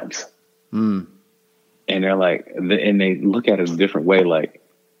 7,000 times. Mm. And they're like, and they look at it a different way. Like,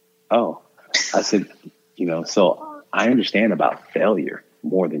 oh, I said, so I understand about failure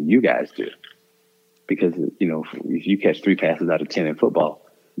more than you guys do. Because, if you catch 3 passes out of 10 in football,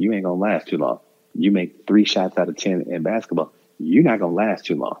 you ain't going to last too long. You make 3 shots out of 10 in basketball, you're not going to last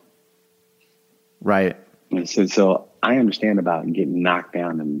too long. Right. And so I understand about getting knocked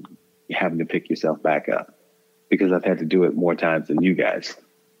down and having to pick yourself back up because I've had to do it more times than you guys.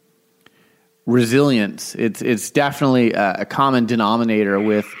 Resilience. It's definitely a common denominator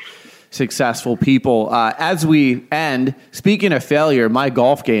with successful people. As we end, speaking of failure, my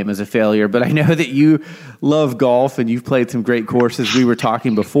golf game is a failure, but I know that you love golf and you've played some great courses. We were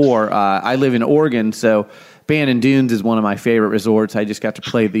talking before. I live in Oregon, so Bandon Dunes is one of my favorite resorts. I just got to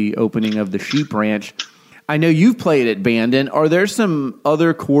play the opening of the Sheep Ranch. I know you've played at Bandon. Are there some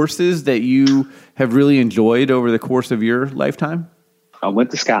other courses that you have really enjoyed over the course of your lifetime? I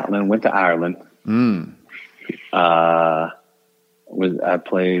went to Scotland, went to Ireland. I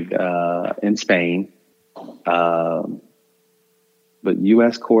played in Spain. But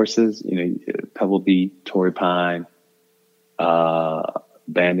U.S. courses, Pebble Beach, Torrey Pine,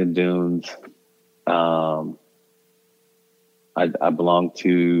 Bandon Dunes. I belong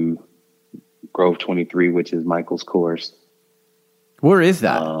to Grove 23, which is Michael's course. Where is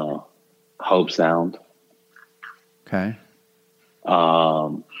that? Hope Sound. Okay.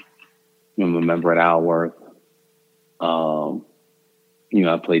 I'm a member at Alworth. I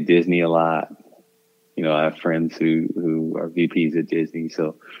play Disney a lot. I have friends who are VPs at Disney,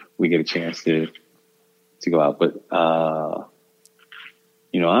 so we get a chance to go out. But I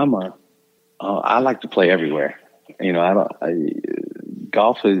like to play everywhere.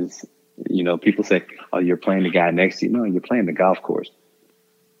 Golf is, people say, "Oh, you're playing the guy next to you." No, you're playing the golf course.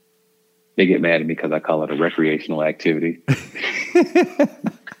 They get mad at me because I call it a recreational activity.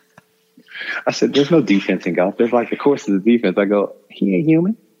 I said, "There's no defense in golf. There's like the course is the defense." I go, "He ain't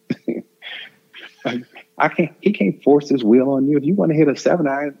human. He can't force his will on you. If you want to hit a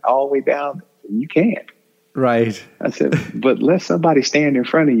 7-iron all the way down, you can." Right. I said, "But let somebody stand in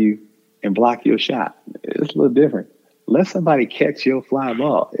front of you and block your shot. It's a little different. Let somebody catch your fly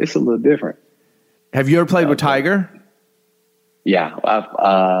ball. It's a little different." Have you ever played with Tiger? Yeah,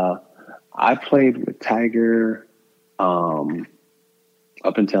 I played with Tiger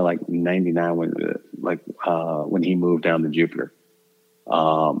up until like '99 when he moved down to Jupiter.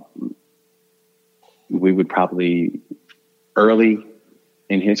 We would probably early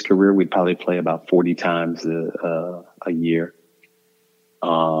in his career, we'd probably play about 40 times a year.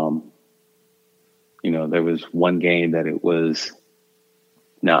 There was one game that it was.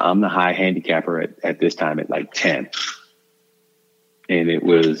 Now I'm the high handicapper at this time at like 10. And it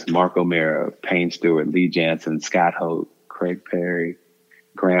was Mark O'Meara, Payne Stewart, Lee Jansen, Scott Holt, Craig Perry,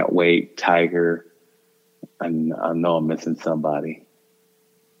 Grant Waite, Tiger. And I know I'm missing somebody.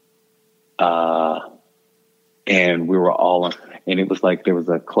 And we were all on, and it was like there was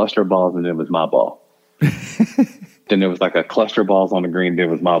a cluster of balls and then it was my ball. Then there was like a cluster of balls on the green, then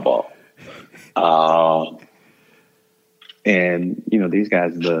it was my ball. And these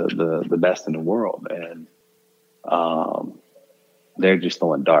guys are the best in the world, and they're just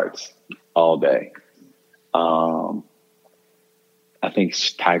throwing darts all day. I think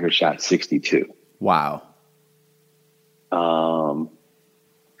Tiger shot 62. Wow. And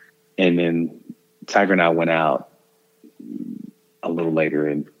then Tiger and I went out a little later,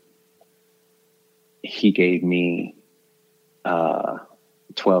 and he gave me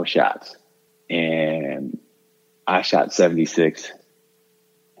 12 shots, and I shot 76,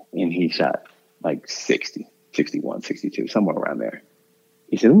 and he shot like 60, 61, 62, somewhere around there.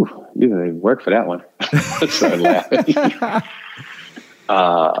 He said, "Ooh, you didn't work for that one." I started laughing.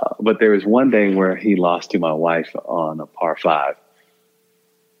 But there was one day where he lost to my wife on a par 5.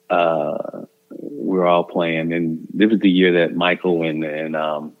 We were all playing, and this was the year that Michael and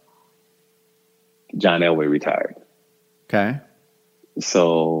John Elway retired. Okay.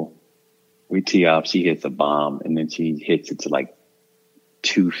 So we tee off, she hits a bomb, and then she hits it to like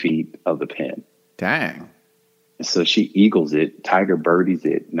 2 feet of the pin. Dang. So she eagles it, Tiger birdies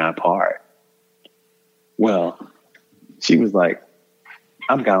it, not par. Well, she was like,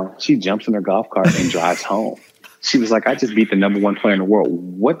 "I'm gone." She jumps in her golf cart and drives home. She was like, "I just beat the number 1 player in the world.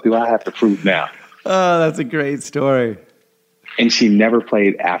 What do I have to prove now?" Oh, that's a great story. And she never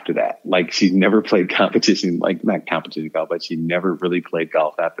played after that. Like, she never played competition, like not competition golf, but she never really played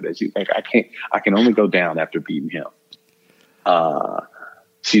golf after that. She's like, I can only go down after beating him.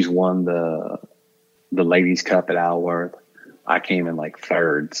 She's won the Ladies Cup at Alworth. I came in like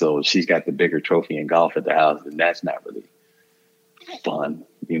 3rd. So she's got the bigger trophy in golf at the house. And that's not really fun,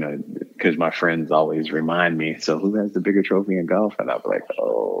 because my friends always remind me, "So who has the bigger trophy in golf?" And I'm like,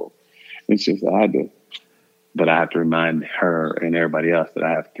 "Oh, it's just I do." But I have to remind her and everybody else that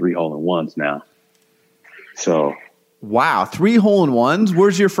I have 3 hole-in-ones now. So, wow, 3 hole-in-ones.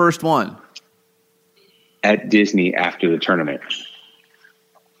 Where's your first one? At Disney after the tournament.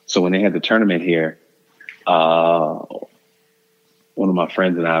 So when they had the tournament here, one of my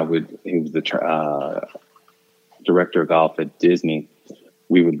friends and I he was the director of golf at Disney.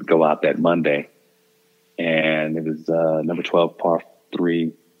 We would go out that Monday, and it was number 12 par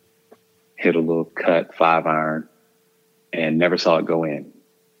 3. Hit a little cut 5-iron and never saw it go in.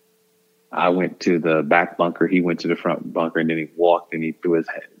 I went to the back bunker. He went to the front bunker, and then he walked and he threw his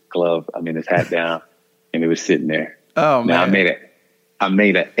hat down, and it was sitting there. Oh, man. Now I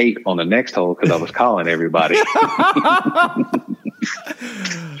made an 8 on the next hole because I was calling everybody.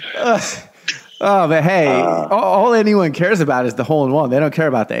 But hey, all anyone cares about is the hole-in-one. They don't care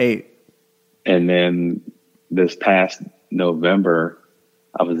about the 8. And then this past November,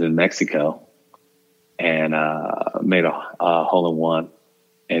 I was in Mexico and made a hole-in-one.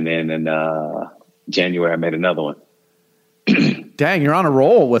 And then in January, I made another one. Dang, you're on a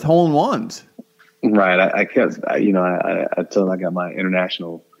roll with hole-in-ones. Right. I kept, I told I got my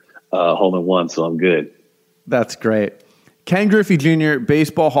international hole-in-one, so I'm good. That's great. Ken Griffey Jr.,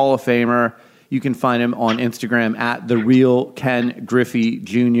 Baseball Hall of Famer. You can find him on Instagram at The Real Ken Griffey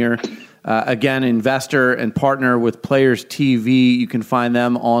Jr. Again, investor and partner with Players TV. You can find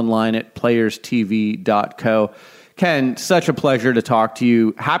them online at playerstv.co. Ken, such a pleasure to talk to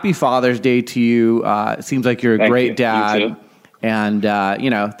you. Happy Father's Day to you. It seems like you're a great dad. You too. And,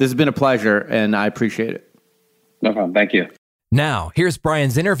 this has been a pleasure, and I appreciate it. No problem. Thank you. Now, here's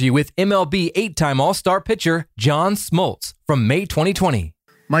Brian's interview with MLB 8-time All-Star pitcher John Smoltz from May 2020.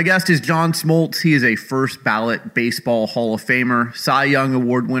 My guest is John Smoltz. He is a first-ballot Baseball Hall of Famer, Cy Young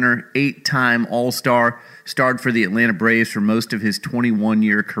Award winner, 8-time All-Star, starred for the Atlanta Braves for most of his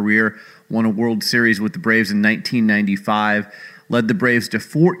 21-year career, won a World Series with the Braves in 1995, led the Braves to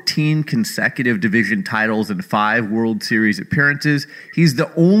 14 consecutive division titles and 5 World Series appearances. He's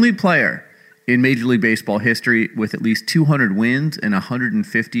the only player in Major League Baseball history with at least 200 wins and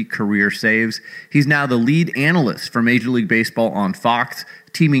 150 career saves. He's now the lead analyst for Major League Baseball on Fox,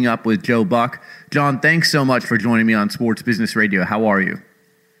 teaming up with Joe Buck. John, thanks so much for joining me on Sports Business Radio. How are you?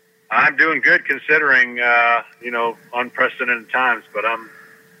 I'm doing good considering, unprecedented times, but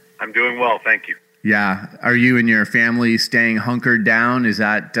I'm doing well. Thank you. Yeah. Are you and your family staying hunkered down? Is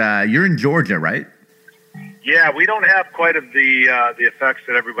that, you're in Georgia, right? Yeah, we don't have quite of the effects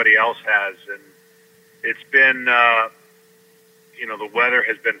that everybody else has, and it's been, the weather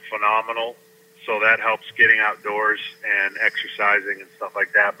has been phenomenal, so that helps getting outdoors and exercising and stuff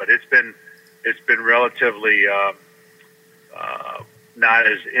like that. But it's been relatively not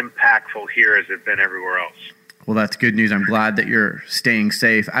as impactful here as it's been everywhere else. Well, that's good news. I'm glad that you're staying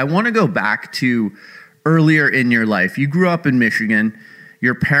safe. I want to go back to earlier in your life. You grew up in Michigan.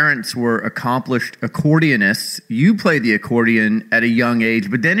 Your parents were accomplished accordionists. You played the accordion at a young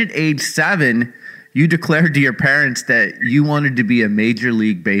age, but then at age 7, you declared to your parents that you wanted to be a Major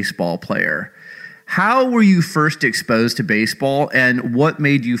League Baseball player. How were you first exposed to baseball, and what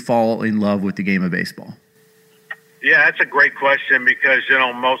made you fall in love with the game of baseball? Yeah, that's a great question because,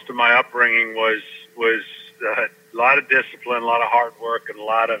 most of my upbringing was a lot of discipline, a lot of hard work, and a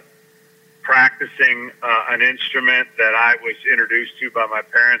lot of practicing an instrument that I was introduced to by my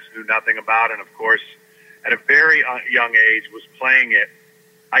parents, knew nothing about, and of course, at a very young age, was playing it.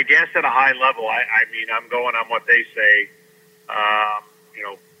 I guess at a high level. I'm going on what they say. I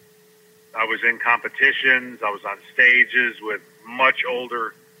was in competitions. I was on stages with much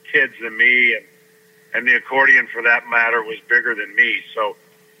older kids than me, and the accordion, for that matter, was bigger than me. So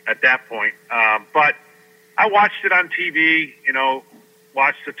at that point, but I watched it on TV.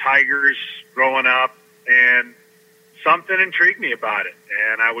 Watched the Tigers growing up, and something intrigued me about it.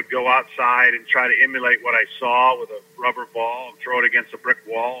 And I would go outside and try to emulate what I saw with a rubber ball and throw it against a brick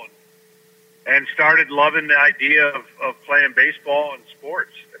wall, and started loving the idea of playing baseball and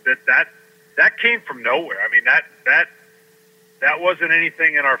sports. That came from nowhere. I mean, that wasn't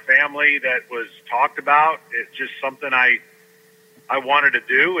anything in our family that was talked about. It's just something I wanted to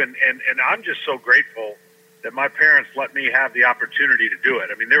do, and I'm just so grateful that my parents let me have the opportunity to do it.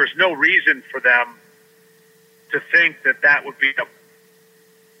 I mean, there was no reason for them to think that would be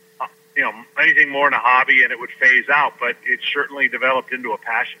anything more than a hobby and it would phase out, but it certainly developed into a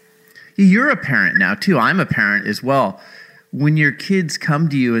passion. You're a parent now, too. I'm a parent as well. When your kids come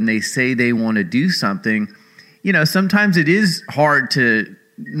to you and they say they want to do something, sometimes it is hard to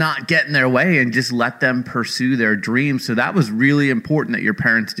not get in their way and just let them pursue their dreams. So that was really important that your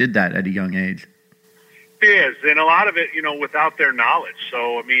parents did that at a young age. It is, and a lot of it, without their knowledge.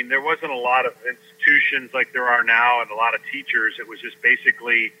 So, there wasn't a lot of institutions like there are now and a lot of teachers. It was just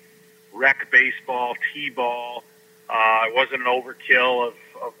basically rec baseball, t-ball. It wasn't an overkill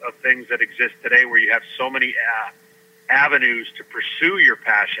of things that exist today where you have so many avenues to pursue your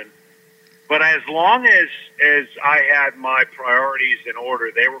passion. But as long as I had my priorities in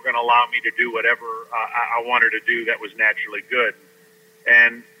order, they were going to allow me to do whatever I wanted to do that was naturally good.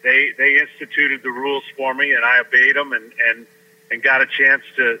 And they instituted the rules for me, and I obeyed them, and got a chance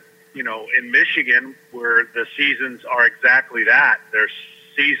to, in Michigan, where the seasons are exactly that. There's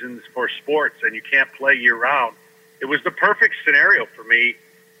seasons for sports, and you can't play year-round. It was the perfect scenario for me.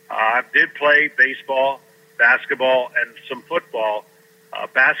 I did play baseball, basketball, and some football.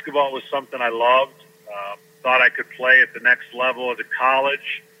 Basketball was something I loved. Thought I could play at the next level at the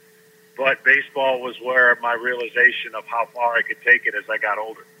college. But baseball was where my realization of how far I could take it as I got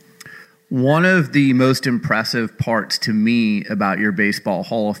older. One of the most impressive parts to me about your Baseball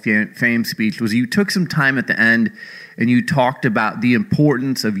Hall of Fame speech was you took some time at the end and you talked about the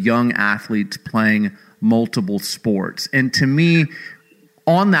importance of young athletes playing multiple sports. And to me,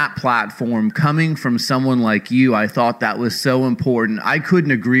 on that platform, coming from someone like you, I thought that was so important. I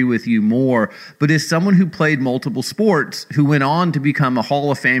couldn't agree with you more. But as someone who played multiple sports, who went on to become a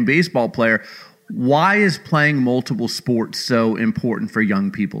Hall of Fame baseball player, why is playing multiple sports so important for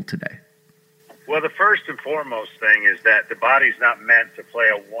young people today? Well, the first and foremost thing is that the body's not meant to play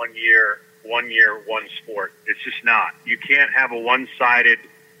a one year, one sport. It's just not. You can't have a one-sided.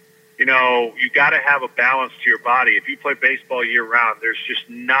 You got to have a balance to your body. If you play baseball year-round, there's just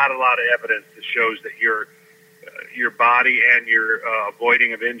not a lot of evidence that shows that you're your body and your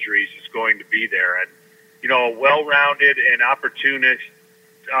avoiding of injuries is going to be there. And, a well-rounded and opportunistic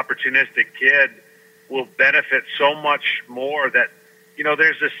kid will benefit so much more that,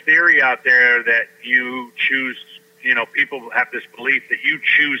 there's this theory out there that you choose, people have this belief that you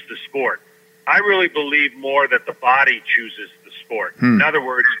choose the sport. I really believe more that the body chooses the sport. In other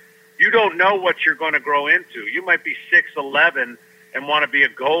words, you don't know what you're going to grow into. You might be 6'11" and want to be a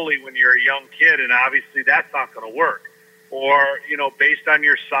goalie when you're a young kid, and obviously that's not going to work. Or, based on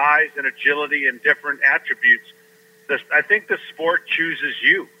your size and agility and different attributes, I think the sport chooses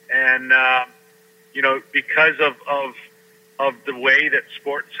you. And, because of the way that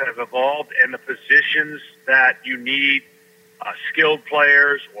sports have evolved and the positions that you need skilled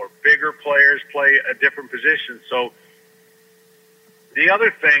players or bigger players play a different position. So the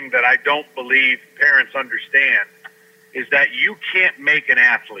other thing that I don't believe parents understand is that you can't make an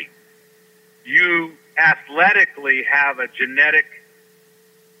athlete. You athletically have a genetic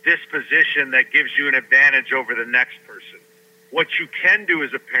disposition that gives you an advantage over the next person. What you can do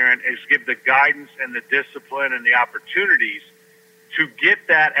as a parent is give the guidance and the discipline and the opportunities to get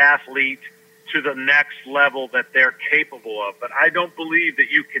that athlete to the next level that they're capable of. But I don't believe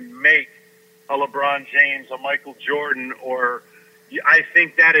that you can make a LeBron James, a Michael Jordan, or I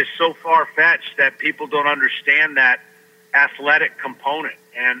think that is so far-fetched that people don't understand that athletic component.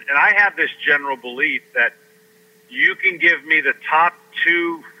 And I have this general belief that you can give me the top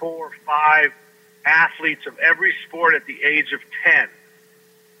 2, 4, 5 athletes of every sport at the age of 10,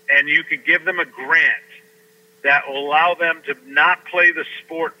 and you could give them a grant that will allow them to not play the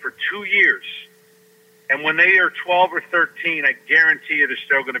sport for 2 years. And when they are 12 or 13, I guarantee you they're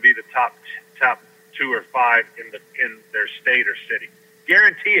still going to be the top 2 or 5 in their state or city.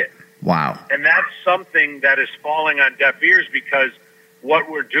 Guarantee it. Wow. And that's something that is falling on deaf ears, because what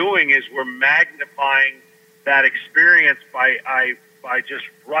we're doing is we're magnifying that experience by just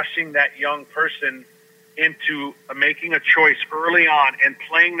rushing that young person into making a choice early on and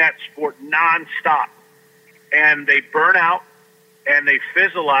playing that sport nonstop. And they burn out and they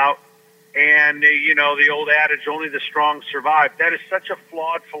fizzle out, and they, the old adage, only the strong survive. That is such a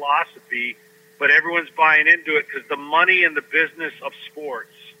flawed philosophy, but everyone's buying into it because the money in the business of sports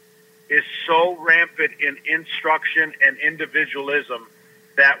is so rampant in instruction and individualism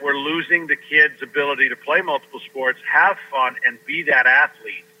that we're losing the kid's ability to play multiple sports, have fun, and be that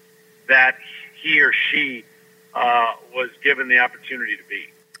athlete that he or she was given the opportunity to be.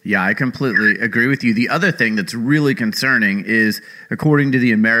 Yeah, I completely agree with you. The other thing that's really concerning is, according to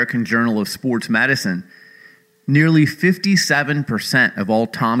the American Journal of Sports Medicine, nearly 57% of all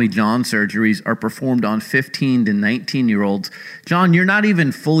Tommy John surgeries are performed on 15 to 19-year-olds. John, you're not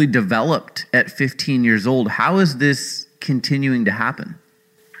even fully developed at 15 years old. How is this continuing to happen?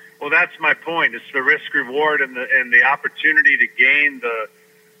 Well, that's my point. It's the risk reward and the opportunity to gain the,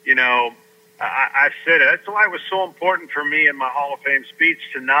 I've said it. That's why it was so important for me in my Hall of Fame speech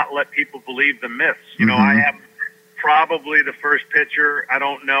to not let people believe the myths. I am probably the first pitcher. I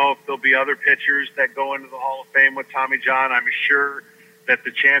don't know if there'll be other pitchers that go into the Hall of Fame with Tommy John. I'm sure that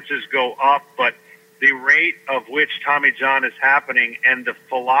the chances go up, but the rate of which Tommy John is happening and the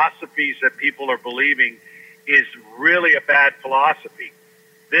philosophies that people are believing is really a bad philosophy.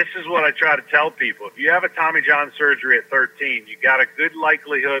 This is what I try to tell people. If you have a Tommy John surgery at 13, you got a good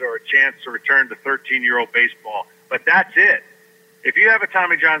likelihood or a chance to return to 13-year-old baseball. But that's it. If you have a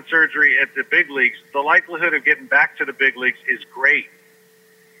Tommy John surgery at the big leagues, the likelihood of getting back to the big leagues is greater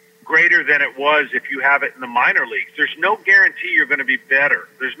than it was if you have it in the minor leagues. There's no guarantee you're going to be better.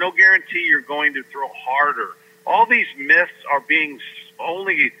 There's no guarantee you're going to throw harder. All these myths are being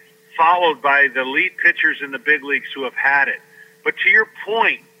only followed by the elite pitchers in the big leagues who have had it. But to your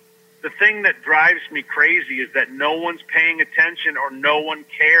point, the thing that drives me crazy is that no one's paying attention or no one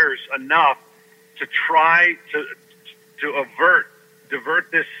cares enough to try to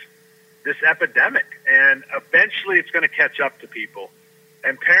divert this epidemic. And eventually it's going to catch up to people.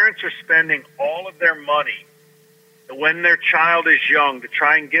 And parents are spending all of their money when their child is young to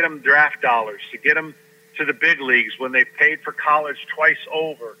try and get them draft dollars, to get them to the big leagues when they've paid for college twice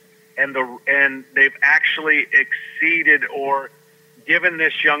over. And they've actually exceeded or given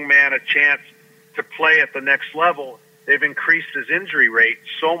this young man a chance to play at the next level. They've increased his injury rate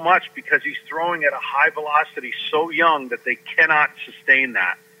so much because he's throwing at a high velocity so young that they cannot sustain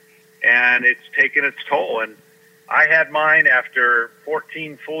that. And it's taken its toll. And I had mine after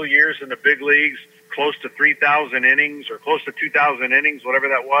 14 full years in the big leagues, close to 3,000 innings or close to 2,000 innings, whatever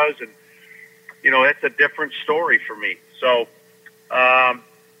that was. And, it's a different story for me. So,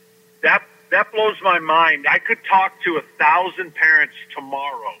 that blows my mind. I could talk to 1,000 parents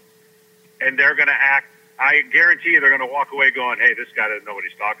tomorrow, and they're going to act I guarantee you they're going to walk away going, hey, this guy doesn't know what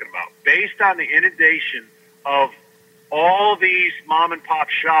he's talking about. Based on the inundation of all these mom and pop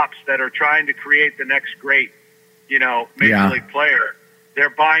shops that are trying to create the next great, major league player, they're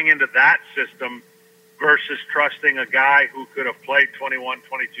buying into that system versus trusting a guy who could have played 21,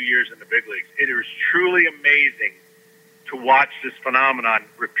 22 years in the big leagues. It is truly amazing to watch this phenomenon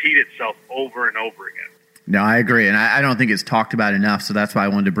repeat itself over and over again. No, I agree. And I don't think it's talked about enough. So that's why I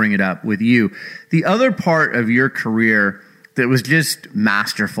wanted to bring it up with you. The other part of your career that was just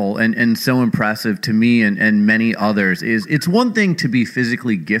masterful and so impressive to me and many others is it's one thing to be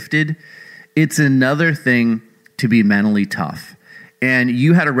physically gifted. It's another thing to be mentally tough. And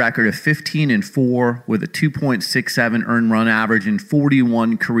you had a record of 15-4 with a 2.67 earned run average in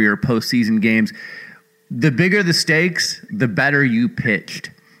 41 career postseason games. The bigger the stakes, the better you pitched.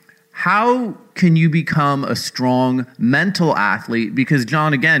 How can you become a strong mental athlete? Because,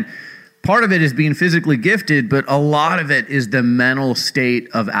 John, again, part of it is being physically gifted, but a lot of it is the mental state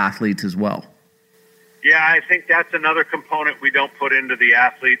of athletes as well. Yeah, I think that's another component we don't put into the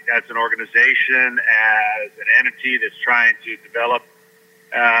athlete as an organization, as an entity that's trying to develop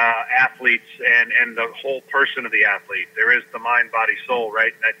athletes and the whole person of the athlete. There is the mind, body, soul,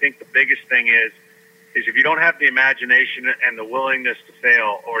 right? And I think the biggest thing is if you don't have the imagination and the willingness to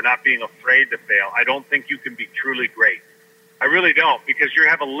fail or not being afraid to fail, I don't think you can be truly great. I really don't, because you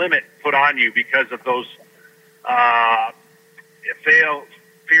have a limit put on you because of those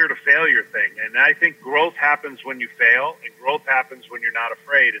fear to failure thing. And I think growth happens when you fail, and growth happens when you're not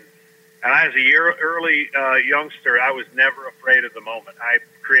afraid. And as a early youngster, I was never afraid of the moment. I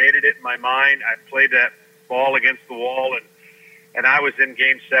created it in my mind. I played that ball against the wall, and I was in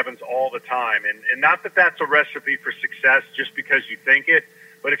Game 7s all the time. And not that that's a recipe for success just because you think it,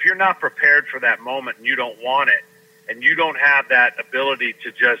 but if you're not prepared for that moment and you don't want it, and you don't have that ability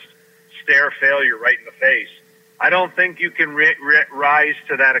to just stare failure right in the face, I don't think you can rise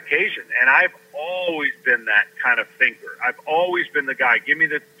to that occasion. And I've always been that kind of thinker. I've always been the guy,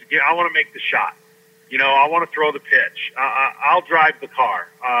 I want to make the shot. I want to throw the pitch. I'll drive the car.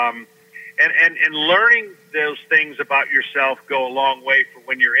 And learning those things about yourself go a long way for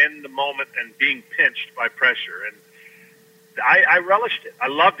when you're in the moment and being pinched by pressure. And I relished it. I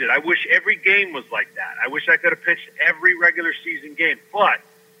loved it. I wish every game was like that. I wish I could have pitched every regular season game. But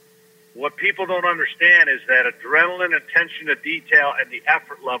what people don't understand is that adrenaline, attention to detail, and the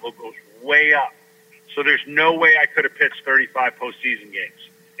effort level goes way up. So there's no way I could have pitched 35 postseason games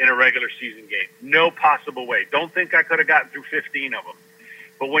in a regular season game. No possible way. Don't think I could have gotten through 15 of them.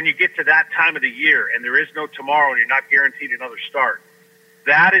 But when you get to that time of the year and there is no tomorrow and you're not guaranteed another start,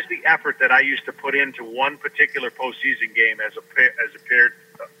 that is the effort that I used to put into one particular postseason game as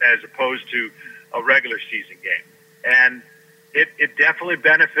opposed to a regular season game. And it definitely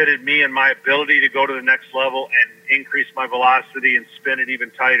benefited me and my ability to go to the next level and increase my velocity and spin it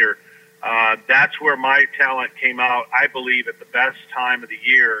even tighter. That's where my talent came out, I believe, at the best time of the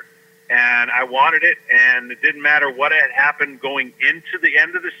year. And I wanted it, and it didn't matter what had happened going into the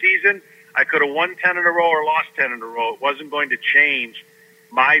end of the season. I could have won 10 in a row or lost 10 in a row. It wasn't going to change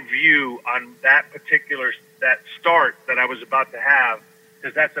my view on that start that I was about to have,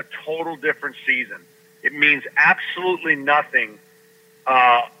 because that's a total different season. It means absolutely nothing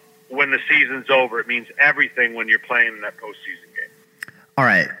when the season's over. It means everything when you're playing in that postseason game. All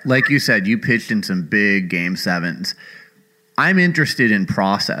right. Like you said, you pitched in some big Game 7s. I'm interested in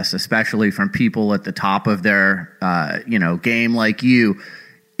process, especially from people at the top of their game like you.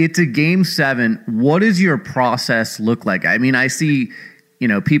 It's a Game 7. What does your process look like? I mean, I see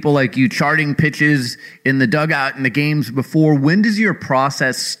people like you charting pitches in the dugout in the games before. When does your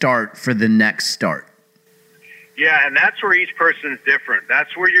process start for the next start? Yeah, and that's where each person is different.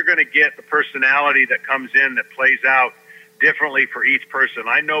 That's where you're going to get the personality that comes in that plays out differently for each person.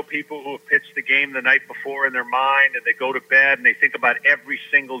 I know people who have pitched the game the night before in their mind, and they go to bed and they think about every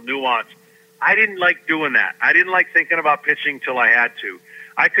single nuance. I didn't like doing that. I didn't like thinking about pitching till I had to.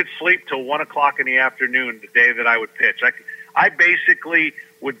 I could sleep till 1 o'clock in the afternoon the day that I would pitch. I basically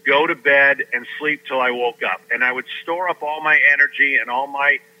would go to bed and sleep till I woke up, and I would store up all my energy and all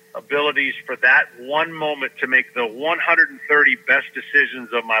my abilities for that one moment to make the 130 best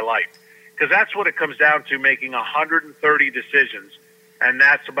decisions of my life. Because that's what it comes down to, making 130 decisions, and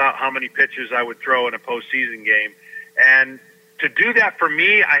that's about how many pitches I would throw in a postseason game. And to do that for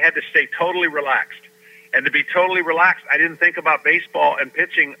me, I had to stay totally relaxed. And to be totally relaxed, I didn't think about baseball and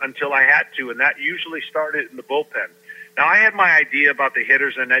pitching until I had to, and that usually started in the bullpen. Now, I had my idea about the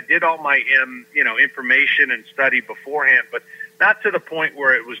hitters, and I did all my information and study beforehand, but not to the point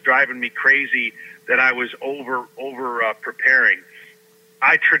where it was driving me crazy that I was over preparing.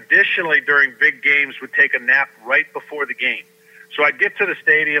 I traditionally during big games would take a nap right before the game. So I'd get to the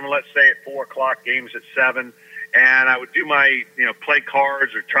stadium, let's say at 4:00, games at 7, and I would do my, play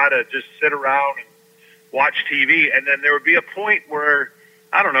cards or try to just sit around and watch TV. And then there would be a point where,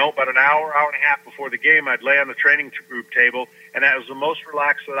 I don't know, about an hour and a half before the game, I'd lay on the training group table, and that was the most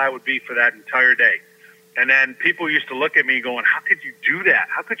relaxed that I would be for that entire day. And then people used to look at me going, how could you do that?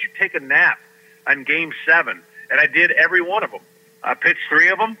 How could you take a nap on Game 7? And I did every one of them. I pitched 3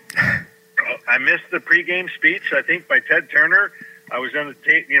 of them. I missed the pregame speech, I think, by Ted Turner. I was on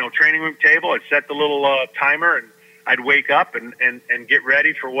the training room table. I'd set the little timer, and I'd wake up and get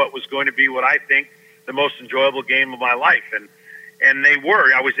ready for what was going to be what I think the most enjoyable game of my life. And they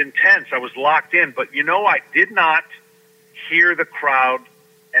were. I was intense. I was locked in. But, I did not hear the crowd,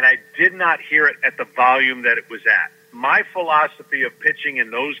 and I did not hear it at the volume that it was at. My philosophy of pitching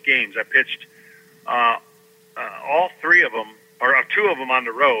in those games, I pitched all 3 of them, or 2 of them on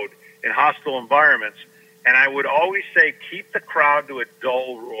the road in hostile environments, and I would always say keep the crowd to a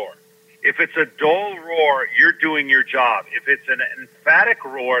dull roar. If it's a dull roar, you're doing your job. If it's an emphatic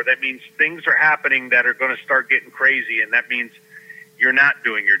roar, that means things are happening that are going to start getting crazy, and that means you're not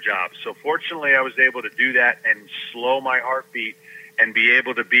doing your job. So fortunately, I was able to do that and slow my heartbeat and be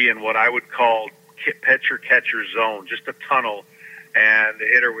able to be in what I would call pitcher-catcher zone, just a tunnel, and the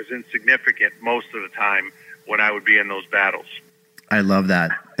hitter was insignificant most of the time when I would be in those battles. I love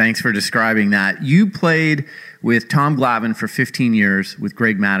that. Thanks for describing that. You played with Tom Glavine for 15 years, with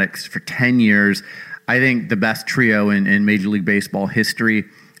Greg Maddux for 10 years. I think the best trio in Major League Baseball history.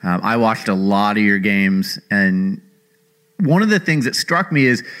 I watched a lot of your games, and one of the things that struck me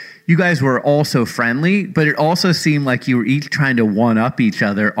is you guys were also friendly, but it also seemed like you were each trying to one-up each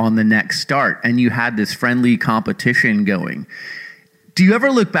other on the next start, and you had this friendly competition going. Do you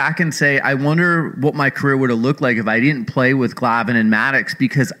ever look back and say, I wonder what my career would have looked like if I didn't play with Glavine and Maddux?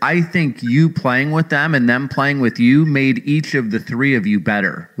 Because I think you playing with them and them playing with you made each of the 3 of you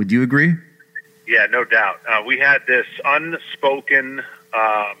better. Would you agree? Yeah, no doubt. We had this unspoken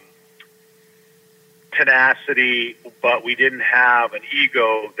tenacity, but we didn't have an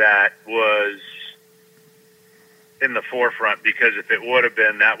ego that was in the forefront, because if it would have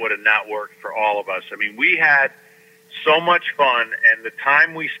been, that would have not worked for all of us. I mean, we had so much fun, and the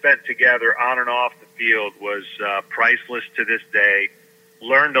time we spent together on and off the field was priceless to this day.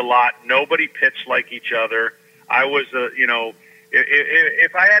 Learned a lot. Nobody pitched like each other. I was,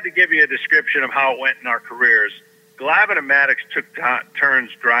 if I had to give you a description of how it went in our careers, Glavine and Maddux took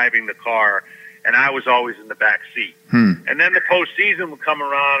turns driving the car, and I was always in the back seat. And then the postseason would come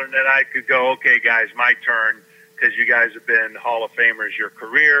around, and then I could go, okay, guys, my turn, because you guys have been Hall of Famers your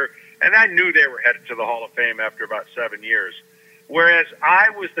career. And I knew they were headed to the Hall of Fame after about 7 years. Whereas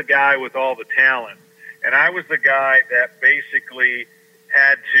I was the guy with all the talent, and I was the guy that basically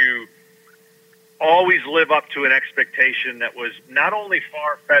had to always live up to an expectation that was not only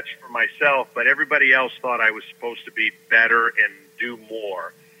far-fetched for myself, but everybody else thought I was supposed to be better and do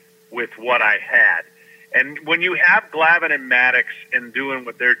more with what I had. And when you have Glavine and Maddux and doing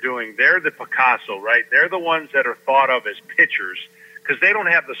what they're doing, they're the Picasso, right? They're the ones that are thought of as pitchers, because they don't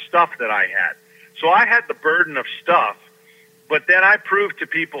have the stuff that I had. So I had the burden of stuff, but then I proved to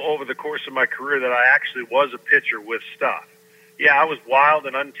people over the course of my career that I actually was a pitcher with stuff. Yeah, I was wild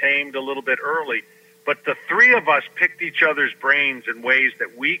and untamed a little bit early, but the 3 of us picked each other's brains in ways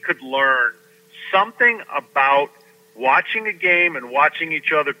that we could learn something about watching a game and watching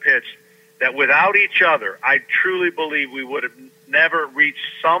each other pitch that without each other, I truly believe we would have never reached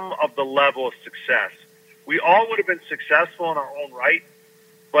some of the level of success. We all would have been successful in our own right,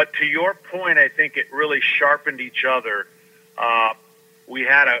 but to your point, I think it really sharpened each other. We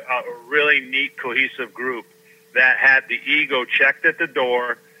had a really neat, cohesive group that had the ego checked at the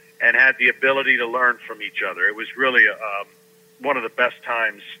door and had the ability to learn from each other. It was really one of the best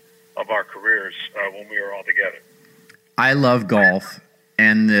times of our careers when we were all together. I love golf,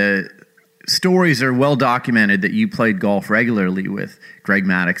 and the stories are well documented that you played golf regularly with Greg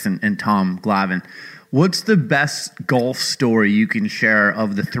Maddux and Tom Glavine. What's the best golf story you can share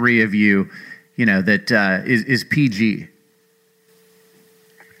of the 3 of you, that is PG?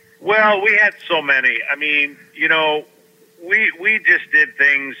 Well, we had so many. I mean, we just did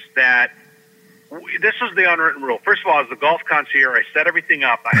things that this was the unwritten rule. First of all, as the golf concierge, I set everything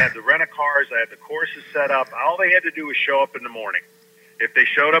up. I had the rent-a-cars. I had the courses set up. All they had to do was show up in the morning. If they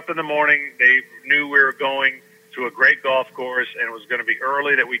showed up in the morning, they knew we were going to a great golf course, and it was going to be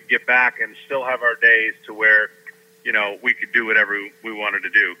early that we'd get back and still have our days to where, we could do whatever we wanted to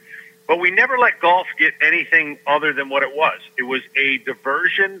do. But we never let golf get anything other than what it was. It was a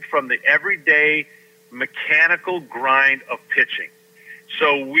diversion from the everyday mechanical grind of pitching.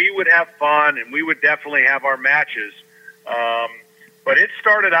 So we would have fun, and we would definitely have our matches. But it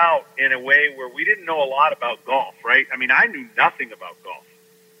started out in a way where we didn't know a lot about golf, right? I mean, I knew nothing about golf.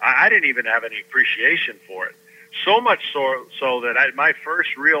 I didn't even have any appreciation for it. So much so that my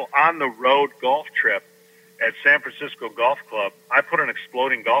first real on-the-road golf trip at San Francisco Golf Club, I put an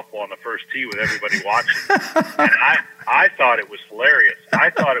exploding golf ball on the first tee with everybody watching. And I thought it was hilarious. I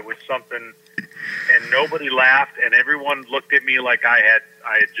thought it was something, and nobody laughed, and everyone looked at me like I had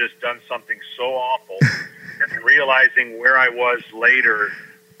just done something so awful. And realizing where I was later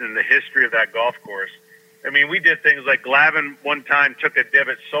in the history of that golf course. I mean, we did things like Glavin one time took a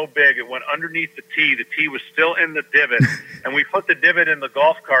divot so big it went underneath the tee. The tee was still in the divot, and we put the divot in the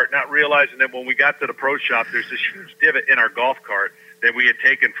golf cart, not realizing that when we got to the pro shop, there's this huge divot in our golf cart that we had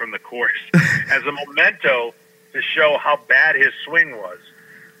taken from the course as a memento to show how bad his swing was.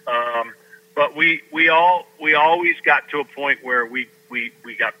 But we always got to a point where we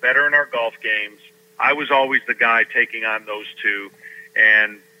got better in our golf games. I was always the guy taking on those two,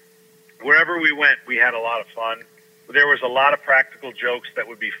 and wherever we went, we had a lot of fun. There was a lot of practical jokes that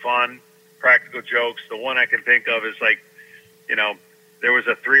would be fun, practical jokes. The one I can think of is like, there was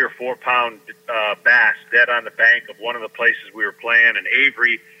a 3 or 4 pound bass dead on the bank of one of the places we were playing, and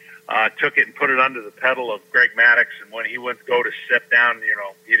Avery took it and put it under the pedal of Greg Maddox, and when he went to go to sit down,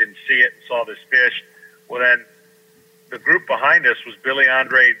 he didn't see it and saw this fish. Well, then the group behind us was Billy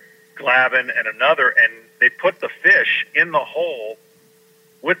Andre, Glavin, and another, and they put the fish in the hole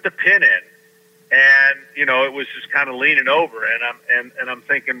with the pin in, and it was just kind of leaning over, and I'm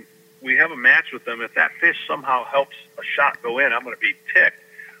thinking, we have a match with them. If that fish somehow helps a shot go in, I'm going to be ticked.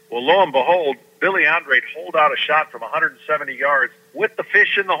 Well, lo and behold, Billy Andre holed out a shot from 170 yards with the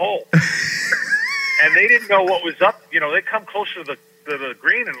fish in the hole, and they didn't know what was up. They come closer to the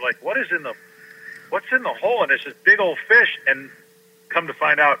green and like, what's in the hole? And it's this big old fish, and come to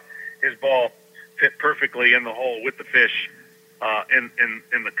find out, his ball fit perfectly in the hole with the fish in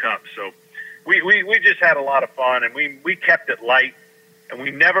the cup. So we just had a lot of fun, and we kept it light, and we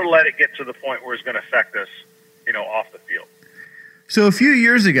never let it get to the point where it's going to affect us, off the field. So a few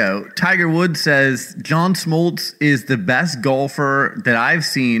years ago, Tiger Woods says John Smoltz is the best golfer that I've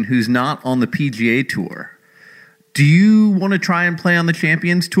seen who's not on the PGA Tour. Do you want to try and play on the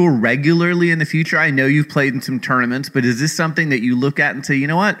Champions Tour regularly in the future? I know you've played in some tournaments, but is this something that you look at and say, you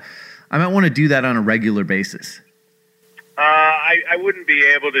know what, I might want to do that on a regular basis? I wouldn't be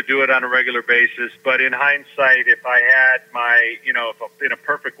able to do it on a regular basis, but in hindsight, if I had if in a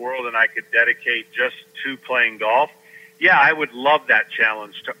perfect world and I could dedicate just to playing golf, yeah, I would love that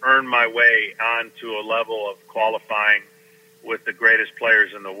challenge to earn my way onto a level of qualifying with the greatest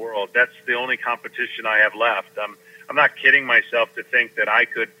players in the world. That's the only competition I have left. I'm not kidding myself to think that I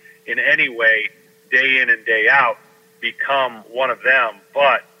could in any way, day in and day out, become one of them.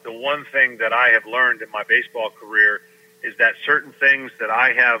 But the one thing that I have learned in my baseball career is that certain things that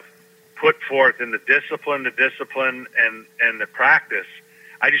I have put forth in the discipline and the practice,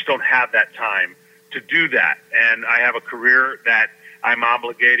 I just don't have that time to do that. And I have a career that I'm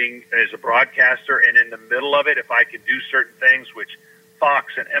obligating as a broadcaster, and in the middle of it, if I could do certain things, which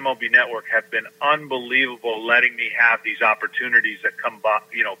Fox and MLB Network have been unbelievable letting me have these opportunities that come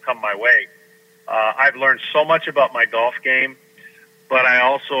my way. I've learned so much about my golf game, but I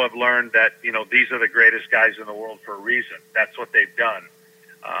also have learned that, these are the greatest guys in the world for a reason. That's what they've done.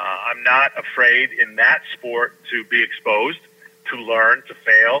 I'm not afraid in that sport to be exposed, to learn, to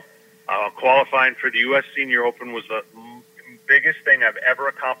fail. Qualifying for the U.S. Senior Open was the biggest thing I've ever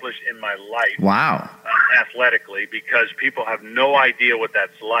accomplished in my life. Wow. Athletically, because people have no idea what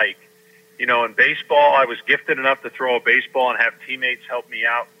that's like. In baseball, I was gifted enough to throw a baseball and have teammates help me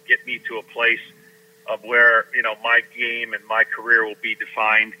out, get me to a place of where, my game and my career will be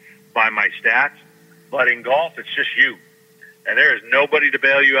defined by my stats. But in golf, it's just you. And there is nobody to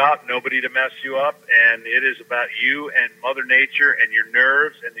bail you out, nobody to mess you up, and it is about you and Mother Nature and your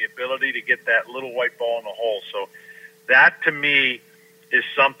nerves and the ability to get that little white ball in the hole. So that, to me, is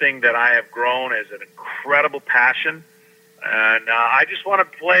something that I have grown as an incredible passion. And I just want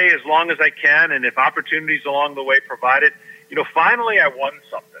to play as long as I can, and if opportunities along the way provide it. Finally I won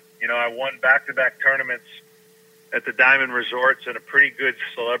something. I won back-to-back tournaments at the Diamond Resorts in a pretty good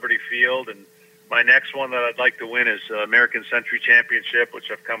celebrity field, and my next one that I'd like to win is American Century Championship, which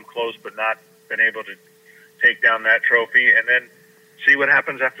I've come close but not been able to take down that trophy, and then see what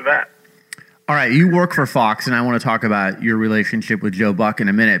happens after that. All right, you work for Fox, and I want to talk about your relationship with Joe Buck in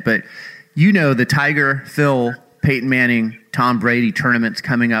a minute, but the Tiger, Phil, Peyton Manning, Tom Brady tournaments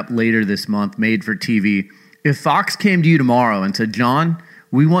coming up later this month, made for TV. If Fox came to you tomorrow and said, John,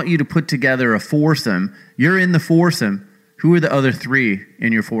 we want you to put together a foursome, you're in the foursome, Who are the other three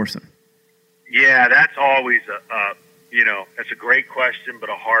in your foursome? Yeah, that's always that's a great question, but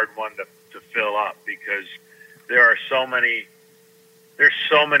a hard one to fill up, because there's so many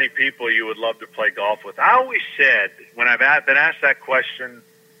people you would love to play golf with. I always said, when I've been asked that question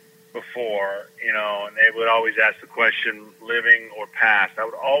before, and they would always ask the question, living or past, I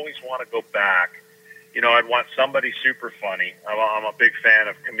would always want to go back. I'd want somebody super funny. I'm a big fan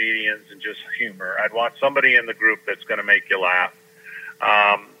of comedians and just humor. I'd want somebody in the group that's going to make you laugh.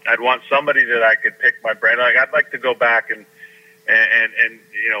 I'd want somebody that I could pick my brain. Like, I'd like to go back and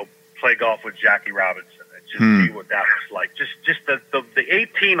play golf with Jackie Robinson and just see what that was like. Just the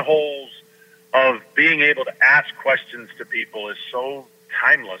 18 holes of being able to ask questions to people is so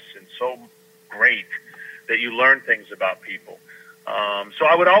timeless and so great that you learn things about people. So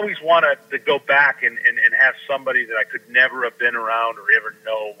I would always want to go back and have somebody that I could never have been around or ever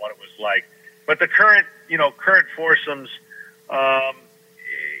know what it was like. But the current foursomes, I've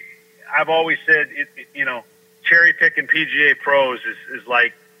always said, cherry picking PGA pros is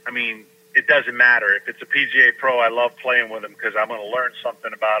like, it doesn't matter. If it's a PGA pro, I love playing with them because I'm going to learn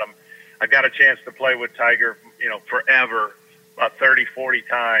something about them. I got a chance to play with Tiger, forever, about 30, 40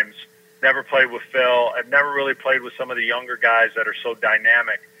 times. Never played with Phil. I've never really played with some of the younger guys that are so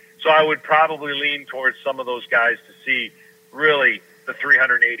dynamic. So I would probably lean towards some of those guys to see really the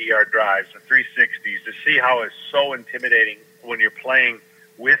 380-yard drives, the 360s, to see how it's so intimidating when you're playing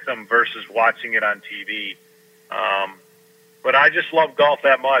with them versus watching it on TV. But I just love golf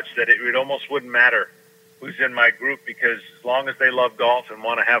that much that it almost wouldn't matter who's in my group, because as long as they love golf and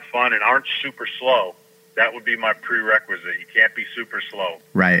want to have fun and aren't super slow, that would be my prerequisite. You can't be super slow.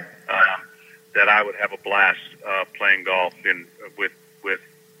 Right. That I would have a blast playing golf with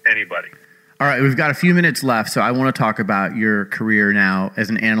anybody. All right, we've got a few minutes left, so I want to talk about your career now as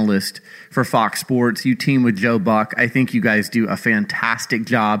an analyst for Fox Sports. You team with Joe Buck. I think you guys do a fantastic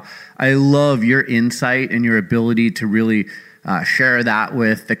job. I love your insight and your ability to really share that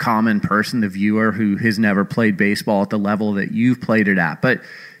with the common person, the viewer who has never played baseball at the level that you've played it at. But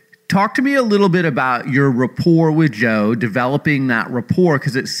talk to me a little bit about your rapport with Joe, developing that rapport,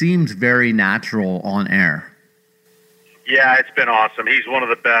 because it seems very natural on air. Yeah, it's been awesome. He's one of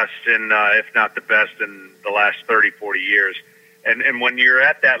the best, if not the best, in the last 30, 40 years. And when you're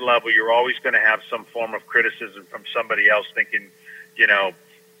at that level, you're always going to have some form of criticism from somebody else thinking,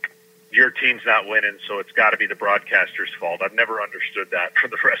 your team's not winning, so it's got to be the broadcaster's fault. I've never understood that for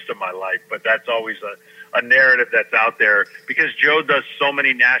the rest of my life, but that's always a narrative that's out there, because Joe does so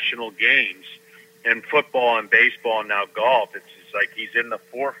many national games in football and baseball and now golf. It's just like he's in the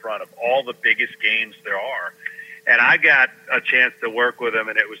forefront of all the biggest games there are. And I got a chance to work with him,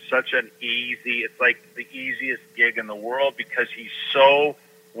 and it was such it's like the easiest gig in the world, because he's so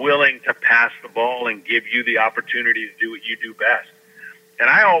willing to pass the ball and give you the opportunity to do what you do best. And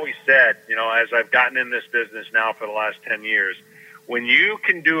I always said, as I've gotten in this business now for the last 10 years, when you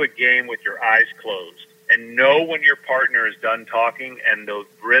can do a game with your eyes closed and know when your partner is done talking and the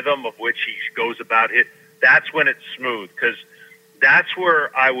rhythm of which he goes about it, that's when it's smooth, because that's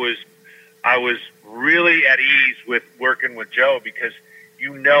where I was really at ease with working with Joe, because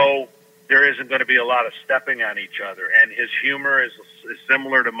there isn't going to be a lot of stepping on each other, and his humor is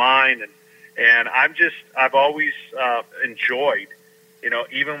similar to mine, and I've always enjoyed,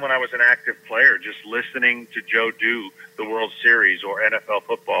 even when I was an active player, just listening to Joe do the World Series or NFL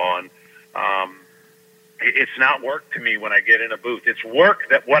football, and it's not work to me when I get in a booth. It's work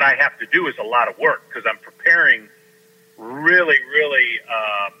that what I have to do is a lot of work, because I'm preparing really, really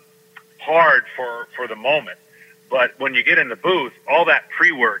hard for the moment. But when you get in the booth, all that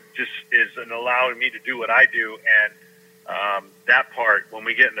pre-work just isn't allowing me to do what I do, and that part, when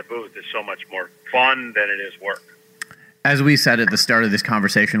we get in the booth, is so much more fun than it is work. As we said at the start of this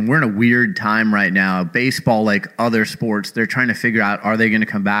conversation, we're in a weird time right now. Baseball, like other sports, they're trying to figure out, are they going to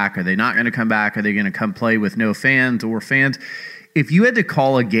come back? Are they not going to come back? Are they going to come play with no fans or fans? If you had to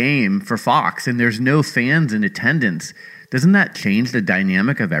call a game for Fox and there's no fans in attendance, doesn't that change the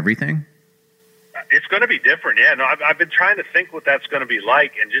dynamic of everything? It's going to be different, yeah. No, I've been trying to think what that's going to be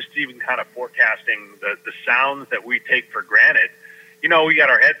like, and just even kind of forecasting the sounds that we take for granted. We got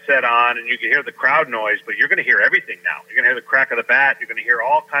our headset on, and you can hear the crowd noise, but you're going to hear everything now. You're going to hear the crack of the bat. You're going to hear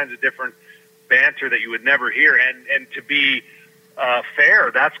all kinds of different banter that you would never hear. And to be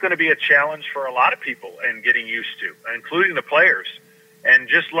fair, that's going to be a challenge for a lot of people and getting used to, including the players. And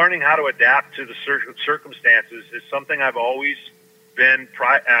just learning how to adapt to the circumstances is something I've always been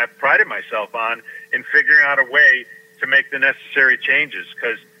prided myself on, in figuring out a way to make the necessary changes,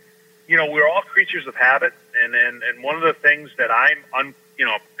 because we're all creatures of habit, and one of the things that I'm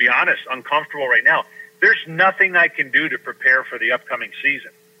be honest, uncomfortable right now, there's nothing I can do to prepare for the upcoming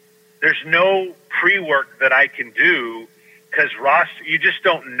season. There's no pre-work that I can do because you just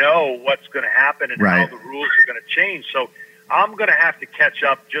don't know what's going to happen and how the rules are going to change. So I'm going to have to catch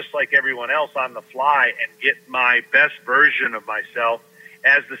up just like everyone else on the fly and get my best version of myself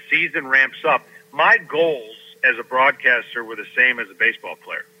as the season ramps up. My goals as a broadcaster were the same as a baseball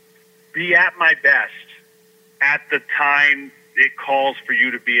player. Be at my best at the time it calls for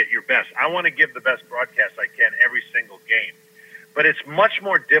you to be at your best. I want to give the best broadcast I can every single game. But it's much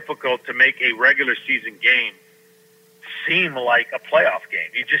more difficult to make a regular season game seem like a playoff game.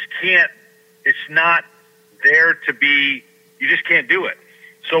 You just can't. It's not there to be. You just can't do it.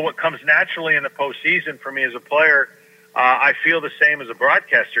 So what comes naturally in the postseason for me as a player, I feel the same as a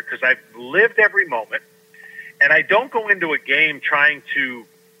broadcaster because I've lived every moment, and I don't go into a game trying to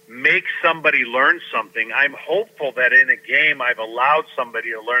make somebody learn something. I'm hopeful that in a game I've allowed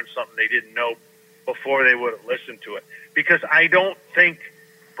somebody to learn something they didn't know before they would have listened to it. Because I don't think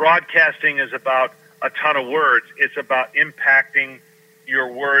broadcasting is about a ton of words. It's about impacting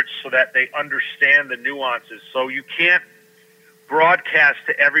your words so that they understand the nuances. So you can't broadcast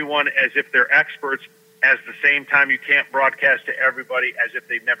to everyone as if they're experts. At the same time, you can't broadcast to everybody as if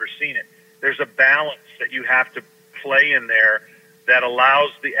they've never seen it. There's a balance that you have to play in there that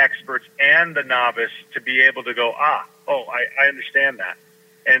allows the experts and the novice to be able to go, I understand that.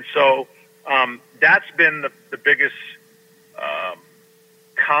 And so that's been the biggest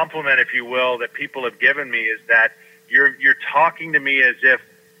compliment, if you will, that people have given me is that you're talking to me as if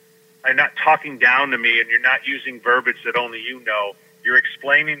I'm not talking down to me, and you're not using verbiage that only you know. You're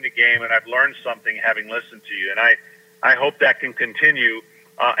explaining the game, and I've learned something having listened to you. And I hope that can continue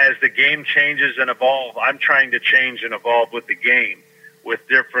as the game changes and evolve. I'm trying to change and evolve with the game, with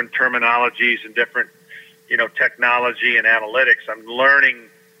different terminologies and different, technology and analytics. I'm learning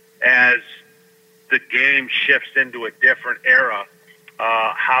as the game shifts into a different era,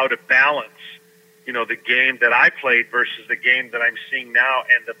 how to balance, the game that I played versus the game that I'm seeing now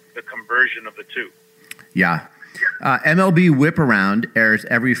and the conversion of the two. Yeah. MLB Whip Around airs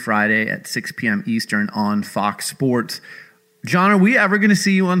every Friday at 6 p.m. Eastern on Fox Sports. John, are we ever going to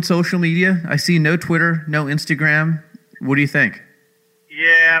see you on social media? I see no Twitter, no Instagram. What do you think?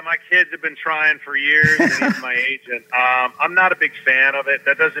 Yeah, my kids have been trying for years, and he's my agent. I'm not a big fan of it.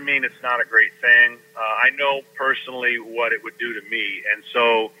 That doesn't mean it's not a great thing. I know personally what it would do to me, and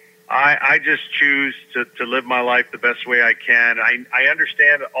so I just choose to live my life the best way I can. I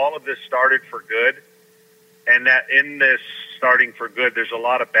understand that all of this started for good, and that in this starting for good, there's a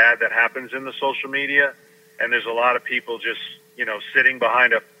lot of bad that happens in the social media, and there's a lot of people just, sitting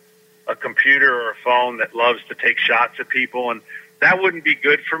behind a computer or a phone that loves to take shots at people, and that wouldn't be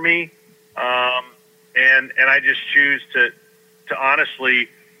good for me. And I just choose to honestly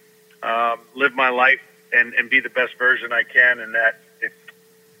live my life and be the best version I can. And that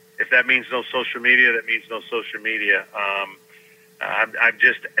if that means no social media, that means no social media. I've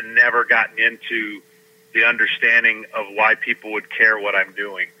just never gotten into the understanding of why people would care what I'm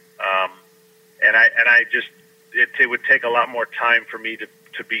doing. And I just, it would take a lot more time for me to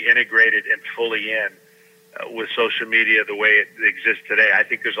be integrated and fully in with social media the way it exists today. I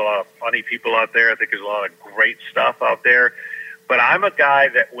think there's a lot of funny people out there. I think there's a lot of great stuff out there. But I'm a guy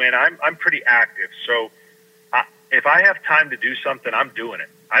that when I'm pretty active. So if I have time to do something, I'm doing it.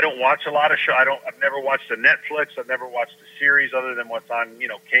 I don't watch a lot of shows. I've never watched a Netflix. I've never watched a series other than what's on,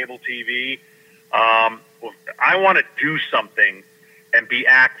 cable TV. I want to do something and be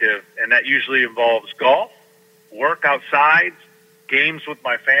active, and that usually involves golf, work outside, games with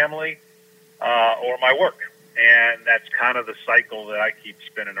my family, or my work. And that's kind of the cycle that I keep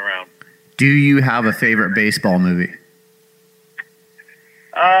spinning around. Do you have a favorite baseball movie?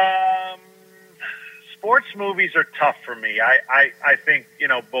 Sports movies are tough for me. I think,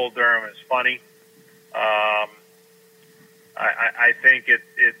 Bull Durham is funny. I think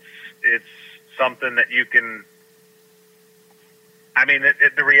it's something that you can,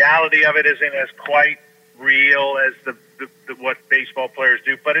 the reality of it isn't as quite real as the what baseball players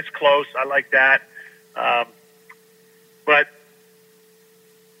do, but it's close. I like that. But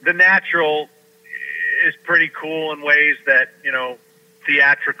The Natural is pretty cool in ways that,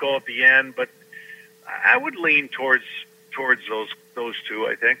 theatrical at the end, but I would lean towards those two,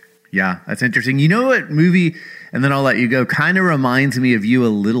 I think. Yeah, that's interesting. You know what movie, and then I'll let you go, kind of reminds me of you a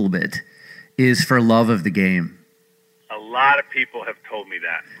little bit, is For Love of the Game. A lot of people have told me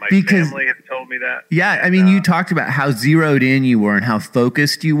that. My family have told me that. Yeah, you talked about how zeroed in you were and how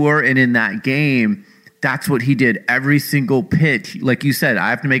focused you were, and in that game, that's what he did. Every single pitch, like you said, I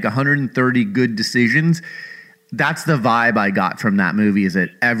have to make 130 good decisions. That's the vibe I got from that movie, is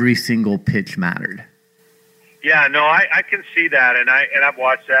that every single pitch mattered. Yeah, no, I can see that, and I've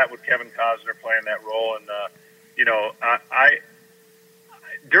watched that with Kevin Costner playing that role, and I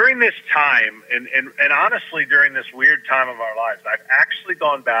during this time, and honestly during this weird time of our lives, I've actually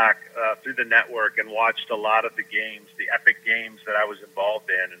gone back through the network and watched a lot of the games, the epic games that I was involved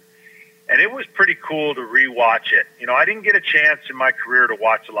in, and it was pretty cool to rewatch it. I didn't get a chance in my career to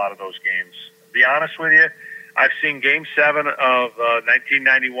watch a lot of those games. To be honest with you, I've seen Game 7 of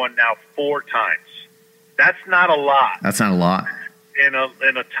 1991 now 4 times. That's not a lot. That's not a lot. In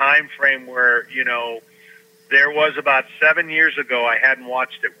a time frame where, there was about 7 years ago I hadn't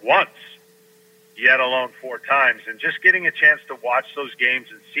watched it once, yet alone 4 times. And just getting a chance to watch those games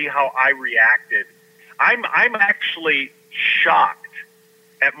and see how I reacted. I'm actually shocked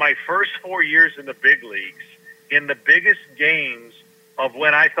at my first 4 years in the big leagues, in the biggest games of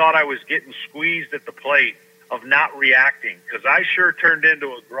when I thought I was getting squeezed at the plate, of not reacting, because I sure turned into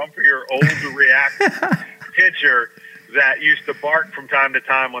a grumpier, old-to-react pitcher that used to bark from time to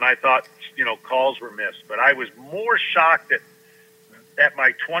time when I thought, calls were missed. But I was more shocked at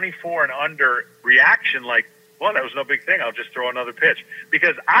my 24 and under reaction, like, well, that was no big thing. I'll just throw another pitch.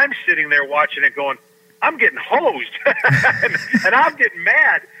 Because I'm sitting there watching it going, I'm getting hosed, and I'm getting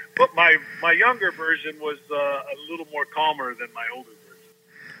mad. But my younger version was a little more calmer than my older version.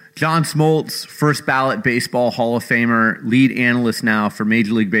 John Smoltz, first ballot baseball Hall of Famer, lead analyst now for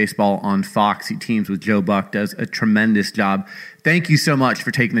Major League Baseball on Fox. He teams with Joe Buck, does a tremendous job. Thank you so much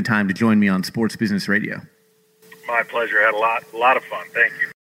for taking the time to join me on Sports Business Radio. My pleasure. I had a lot of fun. Thank you.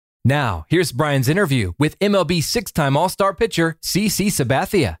 Now, here's Brian's interview with MLB 6-time All-Star pitcher CC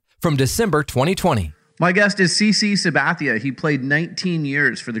Sabathia from December 2020. My guest is CC Sabathia. He played 19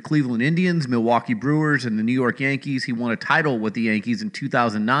 years for the Cleveland Indians, Milwaukee Brewers, and the New York Yankees. He won a title with the Yankees in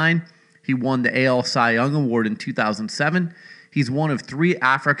 2009. He won the AL Cy Young Award in 2007. He's one of 3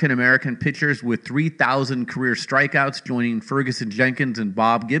 African-American pitchers with 3,000 career strikeouts, joining Ferguson Jenkins and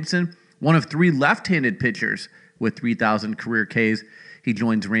Bob Gibson. One of 3 left-handed pitchers with 3,000 career Ks. He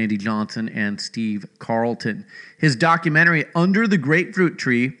joins Randy Johnson and Steve Carlton. His documentary, Under the Grapefruit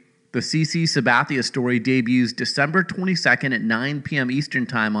Tree, the CC Sabathia story, debuts December 22nd at 9 p.m. Eastern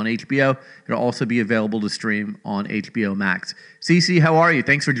Time on HBO. It'll also be available to stream on HBO Max. CC, how are you?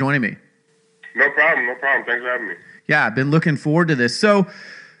 Thanks for joining me. No problem. Thanks for having me. Yeah, I've been looking forward to this. So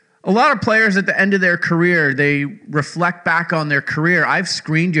a lot of players at the end of their career, they reflect back on their career. I've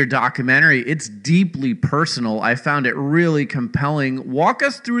screened your documentary. It's deeply personal. I found it really compelling. Walk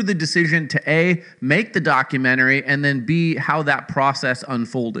us through the decision to A, make the documentary, and then B, how that process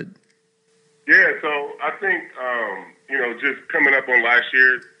unfolded. Yeah, so I think, just coming up on last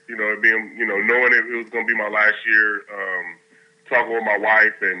year, it being, knowing it was going to be my last year, talking with my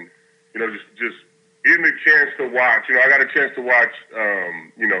wife and, just getting a chance to watch. I got a chance to watch,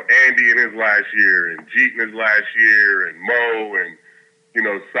 Andy in his last year and Jeet in his last year and Mo and,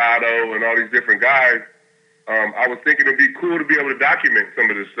 Sato and all these different guys. I was thinking it'd be cool to be able to document some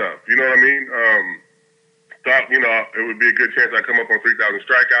of this stuff. You know what I mean? Thought, it would be a good chance I come up on 3,000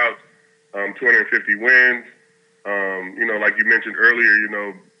 strikeouts. 250 wins. Like you mentioned earlier,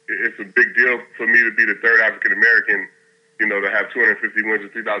 it's a big deal for me to be the 3rd African American, to have 250 wins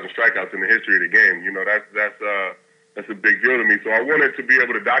and 3,000 strikeouts in the history of the game. That's a big deal to me. So I wanted to be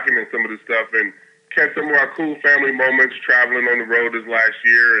able to document some of this stuff and catch some of our cool family moments traveling on the road this last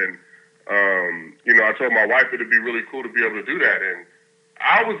year. And I told my wife it'd be really cool to be able to do that. And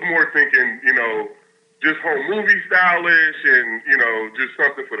I was more thinking, just home movie stylish and, just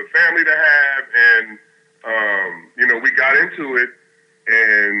something for the family to have. And, we got into it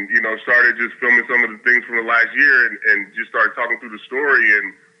and, started just filming some of the things from the last year and just started talking through the story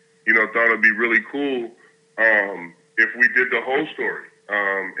and, thought it'd be really cool if we did the whole story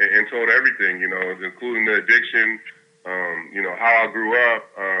and told everything, including the addiction, how I grew up,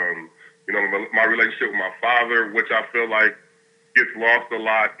 my relationship with my father, which I feel like gets lost a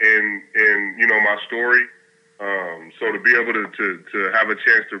lot in my story. So to be able to have a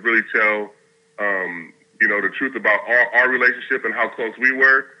chance to really tell, the truth about our relationship and how close we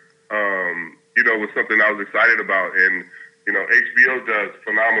were, was something I was excited about. And, HBO does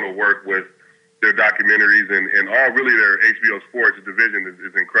phenomenal work with their documentaries and all really their HBO Sports division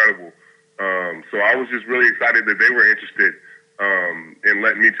is incredible. So I was just really excited that they were interested in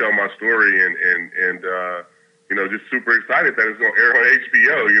letting me tell my story and just super excited that it's going to air on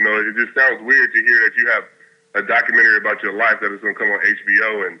HBO. It just sounds weird to hear that you have a documentary about your life that is going to come on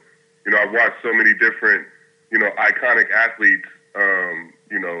HBO. And, I've watched so many different, iconic athletes,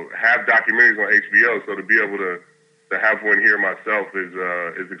 have documentaries on HBO. So to be able to have one here myself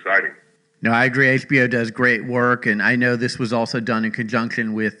is exciting. No, I agree. HBO does great work, and I know this was also done in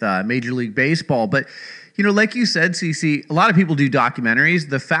conjunction with Major League Baseball. But, like you said, CC, a lot of people do documentaries.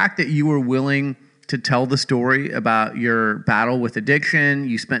 The fact that you were willing to tell the story about your battle with addiction,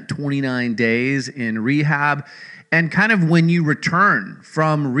 you spent 29 days in rehab, and kind of when you returned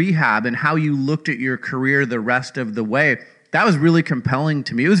from rehab and how you looked at your career the rest of the way, that was really compelling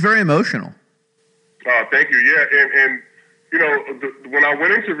to me. It was very emotional. Thank you. Yeah, and when I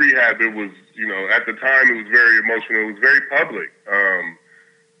went into rehab, it was, at the time it was very emotional. It was very public.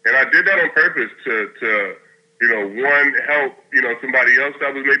 And I did that on purpose to one, help, somebody else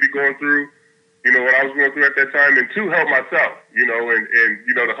that was maybe going through, what I was going through at that time, and two, help myself, and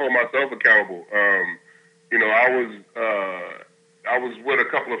to hold myself accountable. I was with a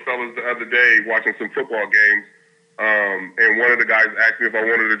couple of fellas the other day watching some football games, and one of the guys asked me if I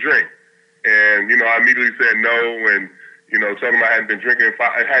wanted a drink. And, I immediately said no, and, told him I hadn't been drinking,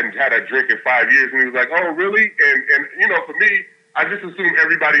 I hadn't had a drink in 5 years, and he was like, "Oh, really?" And for me, I just assume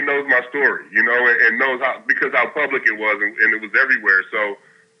everybody knows my story, and knows because how public it was, and it was everywhere. So,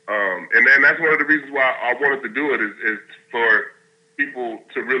 and then that's one of the reasons why I wanted to do it is for people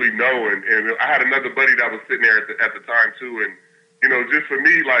to really know. And I had another buddy that was sitting there at the time too, and just for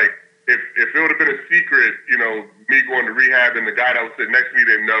me, like if it would have been a secret, me going to rehab and the guy that was sitting next to me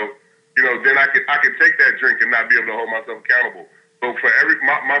didn't know, then I could take that drink and not be able to hold myself accountable. But for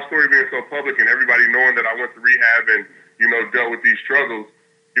my story being so public and everybody knowing that I went to rehab and dealt with these struggles,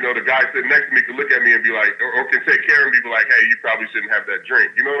 the guy sitting next to me could look at me and be like, or can take care of me, be like, "Hey, you probably shouldn't have that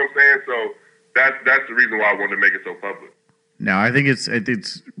drink." You know what I'm saying? So that's the reason why I wanted to make it so public. No, I think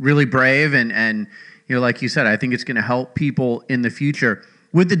it's really brave, and like you said, I think it's going to help people in the future.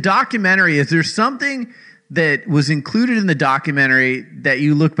 With the documentary, is there something that was included in the documentary that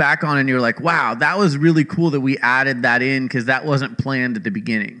you look back on and you're like, "Wow, that was really cool that we added that in because that wasn't planned at the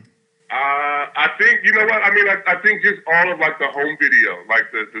beginning"? I think, I think just all of like the home video,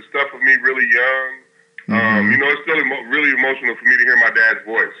 like the stuff of me really young, it's still really emotional for me to hear my dad's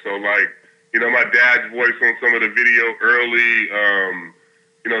voice. So like, my dad's voice on some of the video early,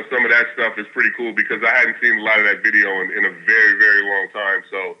 some of that stuff is pretty cool because I hadn't seen a lot of that video in a very, very long time.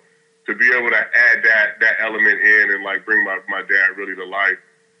 So to be able to add that element in and like bring my dad really to life,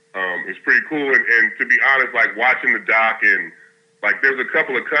 is pretty cool. And to be honest, like watching the doc and like there's a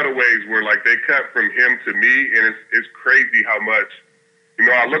couple of cutaways where like they cut from him to me, and it's crazy how much,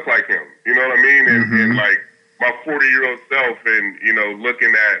 I look like him. You know what I mean? And like my 40-year-old self, and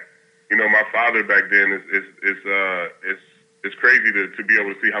looking at my father back then it's crazy to be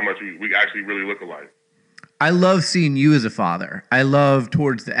able to see how much we actually really look alike. I love seeing you as a father. I love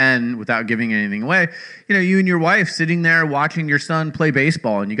towards the end, without giving anything away, you and your wife sitting there watching your son play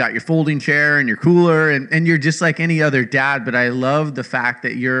baseball, and you got your folding chair and your cooler, and you're just like any other dad. But I love the fact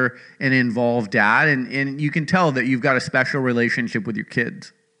that you're an involved dad, and you can tell that you've got a special relationship with your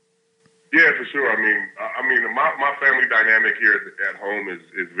kids. Yeah, for sure. I mean, my family dynamic here at home is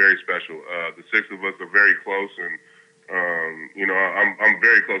very special. The six of us are very close, and I'm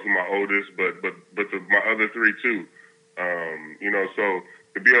very close with my oldest, but my other three too. So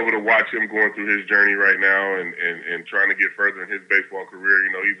to be able to watch him going through his journey right now and trying to get further in his baseball career,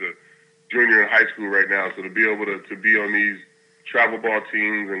 he's a junior in high school right now. So to be able to be on these travel ball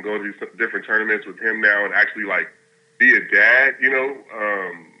teams and go to these different tournaments with him now and actually like be a dad,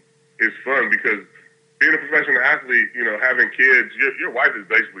 is fun because being a professional athlete, having kids, your wife is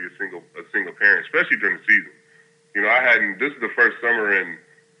basically a single parent, especially during the season. This is the first summer in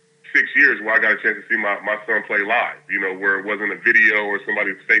 6 years where I got a chance to see my son play live, where it wasn't a video or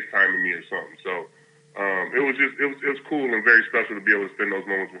somebody FaceTiming me or something. So it was cool and very special to be able to spend those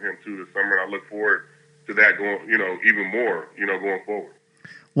moments with him too this summer. And I look forward to that going, even more, going forward.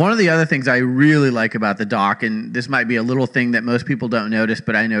 One of the other things I really like about the doc, and this might be a little thing that most people don't notice,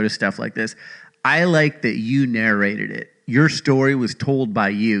 but I notice stuff like this. I like that you narrated it. Your story was told by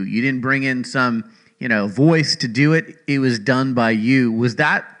you. You didn't bring in some voice to do it. It was done by you. Was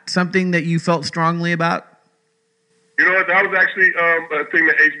that something that you felt strongly about? That was actually a thing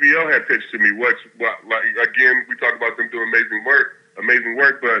that HBO had pitched to me. Again, we talk about them doing amazing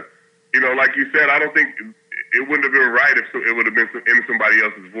work. But like you said, I don't think it wouldn't have been right if it would have been in somebody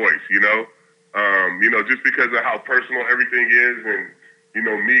else's voice. Just because of how personal everything is, and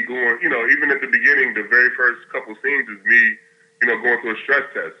me going, even at the beginning, the very first couple scenes is me, going through a stress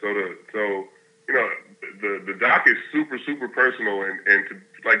test. The doc is super, super personal, and to,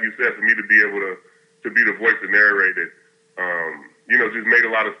 like you said, for me to be able to be the voice to narrate it, just made a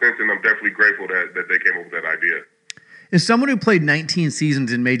lot of sense, and I'm definitely grateful that they came up with that idea. As someone who played 19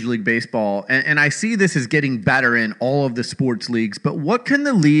 seasons in Major League Baseball, and I see this as getting better in all of the sports leagues, but what can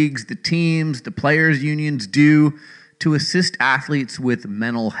the leagues, the teams, the players' unions do to assist athletes with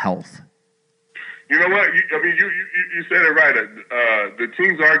mental health? You know what? You said it right. The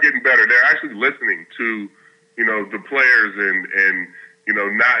teams are getting better. They're actually listening to, the players and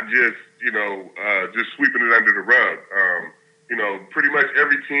not just, just sweeping it under the rug. Pretty much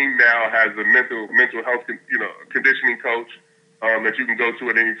every team now has a mental health, conditioning coach that you can go to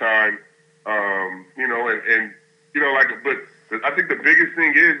at any time. But I think the biggest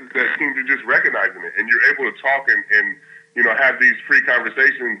thing is that teams are just recognizing it, and you're able to talk and have these free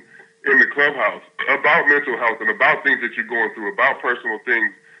conversations in the clubhouse about mental health and about things that you're going through, about personal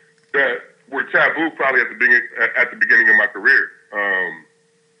things that were taboo probably at the beginning of my career.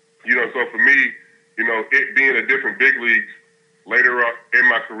 So for me, it being a different big leagues later on in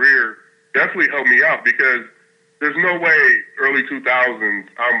my career definitely helped me out, because there's no way early 2000s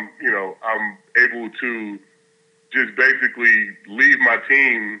I'm able to just basically leave my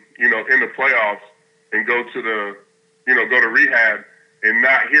team, in the playoffs and go to rehab and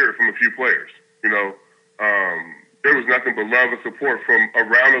not hear it from a few players. There was nothing but love and support from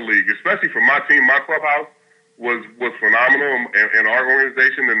around the league, especially from my team. My clubhouse was phenomenal, and our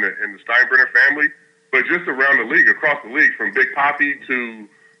organization and the Steinbrenner family, but just around the league, across the league, from Big Papi to,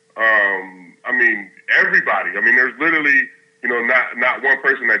 everybody. There's literally, not one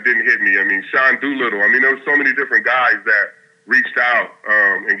person that didn't hit me. Sean Doolittle. There were so many different guys that reached out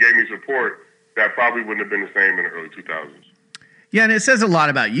and gave me support that probably wouldn't have been the same in the early 2000s. Yeah, and it says a lot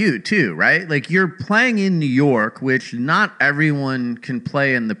about you, too, right? Like, you're playing in New York, which not everyone can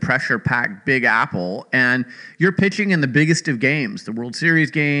play in the pressure-packed Big Apple, and you're pitching in the biggest of games, the World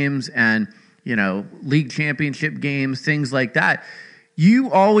Series games and, league championship games, things like that. You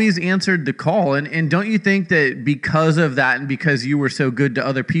always answered the call, and don't you think that because of that and because you were so good to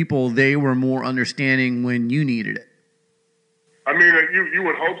other people, they were more understanding when you needed it? You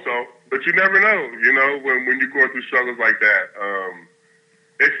would hope so. But you never know, when you're going through struggles like that.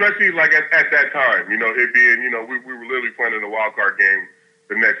 Especially like at that time, it being, we were literally playing in a wild card game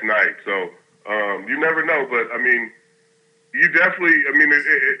the next night. So you never know. But you definitely,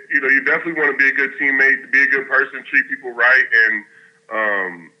 you definitely want to be a good teammate, be a good person, treat people right, and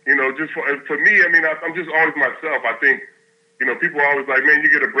just for me, I'm just always myself. I think, people are always like, man, you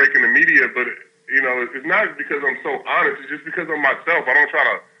get a break in the media, but it's not because I'm so honest. It's just because I'm myself. I don't try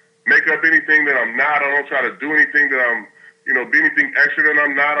to make up anything that I'm not. I don't try to do anything that I'm, be anything extra than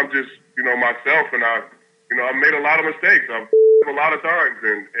I'm not. I'm just, myself, and I made a lot of mistakes. I've a lot of times,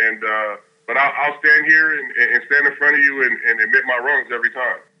 but I'll stand here and stand in front of you and admit my wrongs every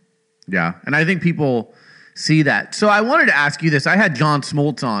time. Yeah, and I think people see that. So I wanted to ask you this. I had John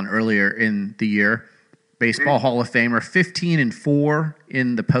Smoltz on earlier in the year, Baseball Hall of Famer, 15-4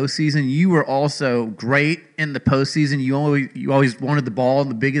 in the postseason. You were also great in the postseason. You always wanted the ball in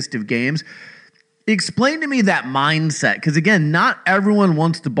the biggest of games. Explain to me that mindset, because again, not everyone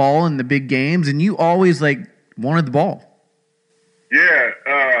wants the ball in the big games, and you always wanted the ball. Yeah,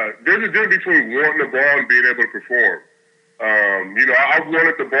 there's a difference between wanting the ball and being able to perform. I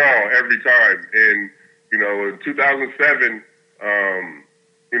wanted the ball every time, and in 2007,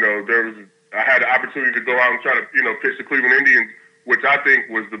 I had the opportunity to go out and try to, pitch the Cleveland Indians, which I think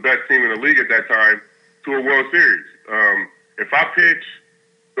was the best team in the league at that time, to a World Series. If I pitch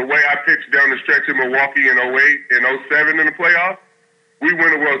the way I pitched down the stretch in Milwaukee in 08 and 07 in the playoffs, we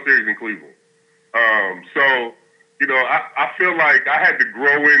win the World Series in Cleveland. I feel like I had to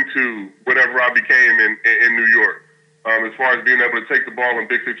grow into whatever I became in New York, as far as being able to take the ball in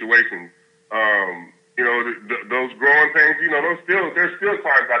big situations. Those growing pains, there's still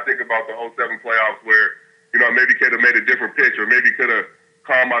times I think about the 07 playoffs where, I maybe could have made a different pitch, or maybe could have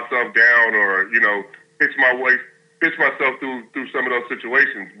calmed myself down, or, pitch myself through some of those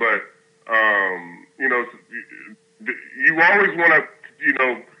situations. But, you always want to,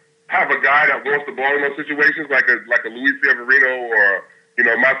 have a guy that wants the ball in those situations, like a Luis Severino or,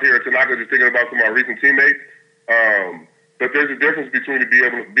 Masahiro Tanaka, just thinking about some of my recent teammates. But there's a difference between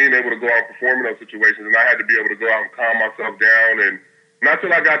being able to go out and perform in those situations, and I had to be able to go out and calm myself down. And not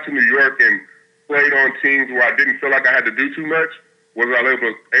till I got to New York and played on teams where I didn't feel like I had to do too much was I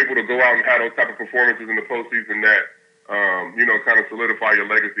able to go out and have those type of performances in the postseason that, kind of solidify your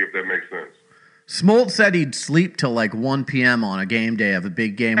legacy, if that makes sense. Smoltz said he'd sleep till 1 p.m. on a game day of a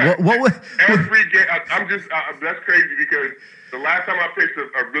big game. What would every game? That's crazy, because the last time I pitched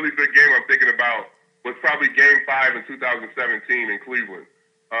a really big game I'm thinking about was probably Game 5 in 2017 in Cleveland.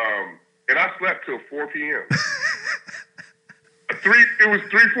 And I slept till 4 p.m. It was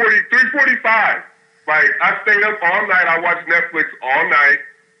 3:45 Like, I stayed up all night. I watched Netflix all night,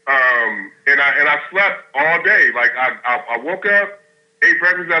 and I slept all day. Like, I woke up, ate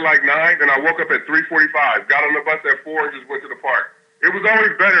breakfast at like 9, and I woke up at 3:45. Got on the bus at 4 and just went to the park. It was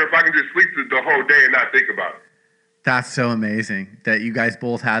always better if I could just sleep the whole day and not think about it. That's so amazing that you guys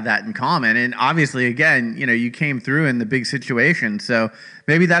both had that in common. And obviously, again, you know, you came through in the big situation. So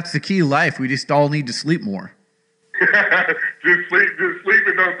maybe that's the key to life. We just all need to sleep more. just sleep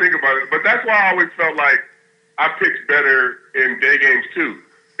and don't think about it. But that's why I always felt like I pitched better in day games too,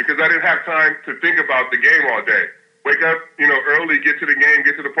 because I didn't have time to think about the game all day. Wake up, you know, early, get to the game,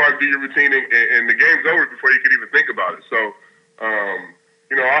 get to the park, do your routine, and the game's over before you could even think about it. So,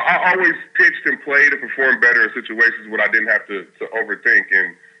 you know, I always pitched and played and performed better in situations where I didn't have to overthink.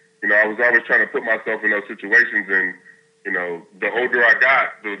 And, you know, I was always trying to put myself in those situations. And, you know, the older I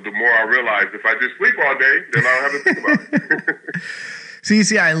got, the more I realized if I just sleep all day, then I don't have to think about it.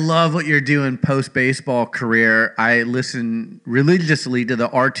 CC, I love what you're doing post-baseball career. I listen religiously to the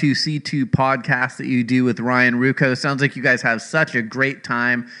R2C2 podcast that you do with Ryan Ruocco. Sounds like you guys have such a great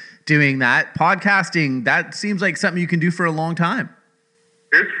time doing that. Podcasting, that seems like something you can do for a long time.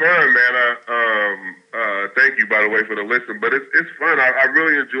 It's fun, man. Thank you, by the way, for the listen. But it's fun. I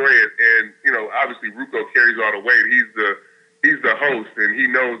really enjoy it. And, you know, obviously Ruocco carries all the weight. He's the host, and he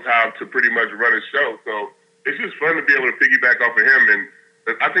knows how to pretty much run a show. So it's just fun to be able to piggyback off of him. And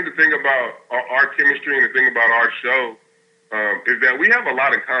I think the thing about our chemistry and the thing about our show is that we have a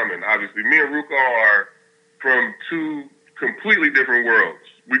lot in common, obviously. Me and Ruocco are from two completely different worlds.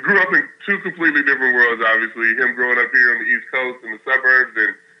 We grew up in two completely different worlds, obviously. Him growing up here on the East Coast in the suburbs,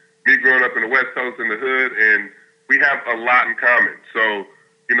 and me growing up in the West Coast in the hood. And we have a lot in common. So,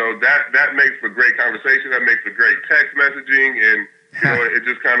 you know, that makes for great conversation. That makes for great text messaging. And, you know, it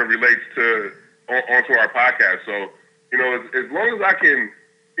just kind of relates onto our podcast. So, you know, as long as I can,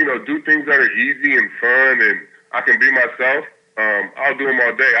 you know, do things that are easy and fun and I can be myself, I'll do them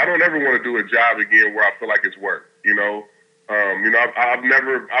all day. I don't ever want to do a job again where I feel like it's work, you know. I've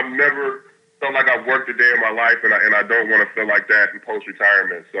never felt like I've worked a day in my life, and I don't want to feel like that in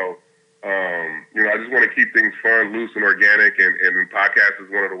post-retirement. So, you know, I just want to keep things fun, loose, and organic, and podcast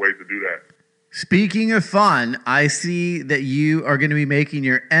is one of the ways to do that. Speaking of fun, I see that you are going to be making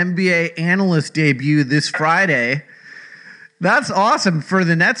your NBA analyst debut this Friday. That's awesome for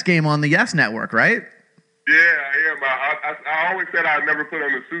the Nets game on the Yes Network, right? Yeah, I am. I always said I'd never put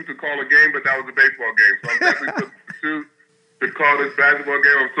on the suit to call a game, but that was a baseball game. So I'm definitely putting the suit to call this basketball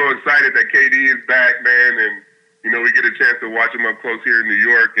game. I'm so excited that KD is back, man, and, you know, we get a chance to watch him up close here in New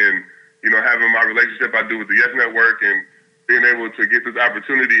York, and, you know, having my relationship I do with the Yes Network and being able to get this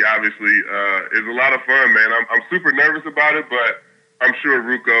opportunity, obviously, is a lot of fun, man. I'm super nervous about it, but I'm sure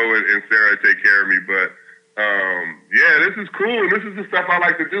Ruocco and Sarah take care of me. But, yeah, this is cool, and this is the stuff I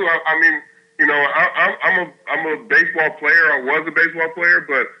like to do. I mean, you know, I'm a baseball player. I was a baseball player,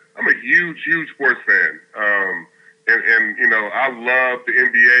 but I'm a huge sports fan. And you know, I love the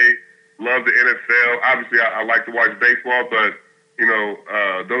NBA, love the NFL. Obviously, I like to watch baseball, but, you know,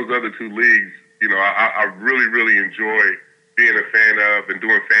 those other two leagues, you know, I really enjoy being a fan of and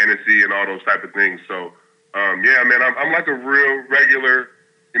doing fantasy and all those type of things. So, yeah, man, I'm like a real regular,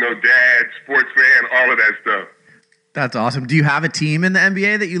 you know, dad, sports fan, all of that stuff. That's awesome. Do you have a team in the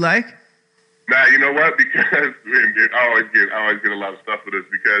NBA that you like? Nah, you know what? Because I always get a lot of stuff for this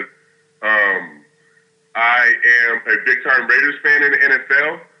because I am a big-time Raiders fan in the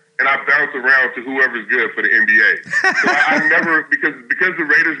NFL, and I bounce around to whoever's good for the NBA. So I never, because the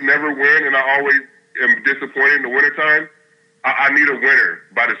Raiders never win, and I always am disappointed in the wintertime, I need a winner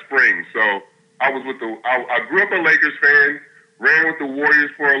by the spring. So I grew up a Lakers fan, ran with the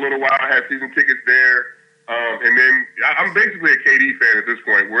Warriors for a little while, had season tickets there, and then I'm basically a KD fan at this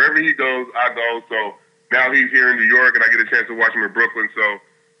point. Wherever he goes, I go. So now he's here in New York, and I get a chance to watch him in Brooklyn, so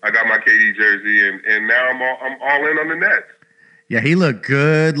I got my KD jersey, and now I'm all in on the Nets. Yeah, he looked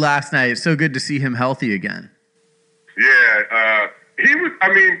good last night. It's so good to see him healthy again. Yeah, he was.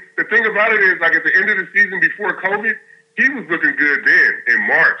 I mean, the thing about it is, like, at the end of the season before COVID, he was looking good then in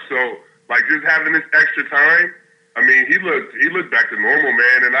March. So, like, just having this extra time, I mean, he looked back to normal,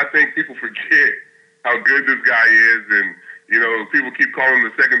 man. And I think people forget how good this guy is, and, you know, people keep calling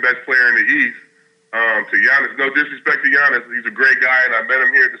him the second best player in the East. To Giannis, no disrespect to Giannis, he's a great guy, and I met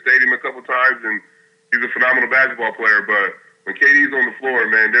him here at the stadium a couple times, and he's a phenomenal basketball player. But when KD's on the floor,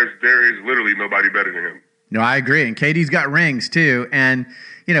 man, there is literally nobody better than him. No, I agree, and KD's got rings too. And,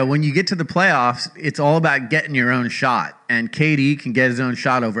 you know, when you get to the playoffs, it's all about getting your own shot, and KD can get his own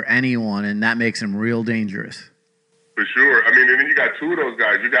shot over anyone, and that makes him real dangerous. For sure. I mean, and then you got two of those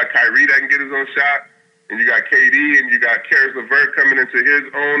guys. You got Kyrie that can get his own shot, and you got KD, and you got Karis LeVert coming into his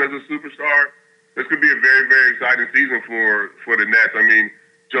own as a superstar. this could be a very, very exciting season for the Nets. I mean,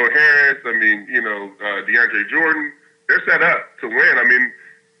 Joe Harris, DeAndre Jordan, they're set up to win. I mean,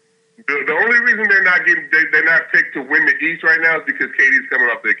 the only reason they're not picked to win the East right now is because KD's coming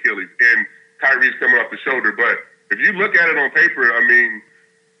off the Achilles and Kyrie's coming off the shoulder. But if you look at it on paper, I mean,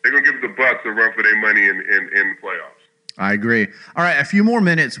 they're going to give the Bucks a run for their money in the playoffs. I agree. All right, a few more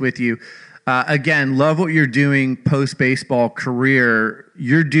minutes with you. Again, love what you're doing post-baseball career.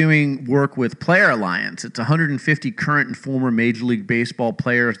 You're doing work with Player Alliance. It's 150 current and former Major League Baseball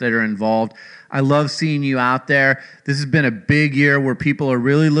players that are involved. I love seeing you out there. This has been a big year where people are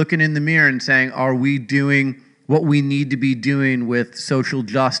really looking in the mirror and saying, are we doing what we need to be doing with social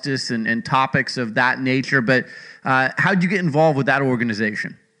justice and topics of that nature? But how'd you get involved with that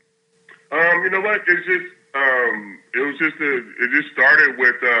organization? You know what? It's just it just started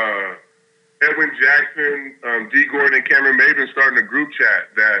with Edwin Jackson, D. Gordon, and Cameron Maven starting a group chat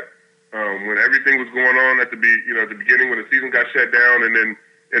that when everything was going on at the beginning when the season got shut down, and then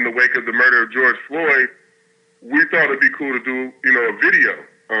in the wake of the murder of George Floyd, we thought it'd be cool to do a video,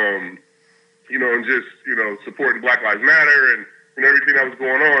 and just supporting Black Lives Matter and everything that was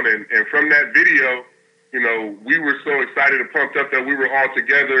going on, and from that video, we were so excited and pumped up that we were all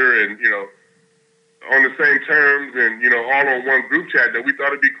together and on the same terms and, all on one group chat that we thought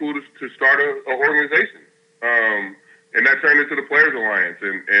it'd be cool to start an organization. And that turned into the Players Alliance.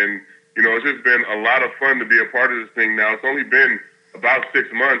 And it's just been a lot of fun to be a part of this thing now. It's only been about 6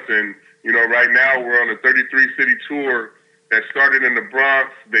 months. And, right now we're on a 33-city tour that started in the Bronx.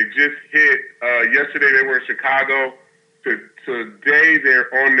 They just hit, yesterday they were in Chicago. Today they're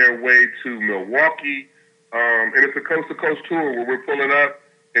on their way to Milwaukee. And it's a coast-to-coast tour where we're pulling up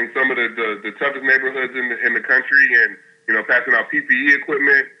in some of the toughest neighborhoods in the country, and passing out PPE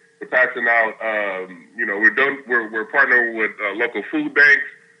equipment. We're passing out, we're partnering with local food banks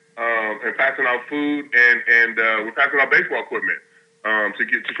and passing out food, and we're passing out baseball equipment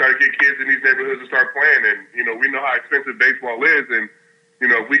to try to get kids in these neighborhoods to start playing. And we know how expensive baseball is, and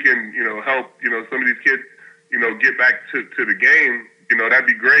if we can help some of these kids get back to the game, that'd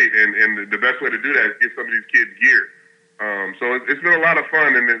be great. And the best way to do that is get some of these kids gear. So it's been a lot of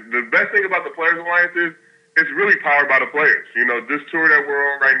fun, and the best thing about the Players Alliance is it's really powered by the players. This tour that we're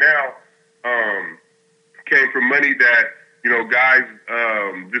on right now came from money that guys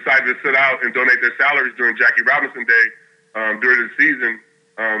decided to sit out and donate their salaries during Jackie Robinson Day during the season.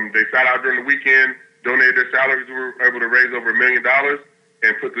 They sat out during the weekend, donated their salaries, were able to raise over $1 million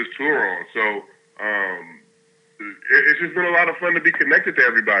and put this tour on. So it's just been a lot of fun to be connected to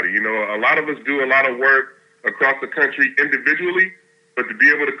everybody. A lot of us do a lot of work across the country individually, but to be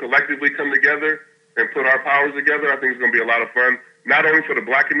able to collectively come together and put our powers together, I think it's going to be a lot of fun, not only for the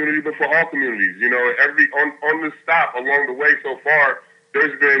Black community, but for all communities. On this stop along the way so far,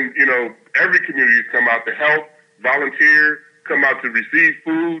 there's been, every community's come out to help, volunteer, come out to receive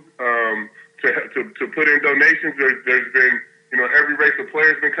food, to put in donations. There's been, every race of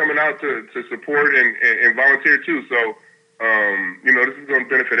players been coming out to support and volunteer too. So, this is going to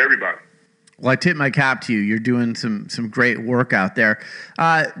benefit everybody. Well, I tip my cap to you. You're doing some great work out there.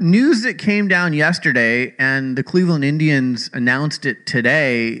 News that came down yesterday, and the Cleveland Indians announced it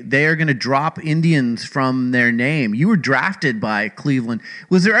today. They are going to drop Indians from their name. You were drafted by Cleveland.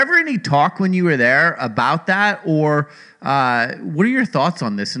 Was there ever any talk when you were there about that, or what are your thoughts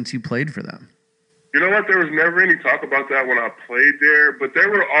on this since you played for them? You know what? There was never any talk about that when I played there, but there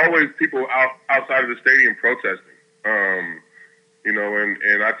were always people outside of the stadium protesting.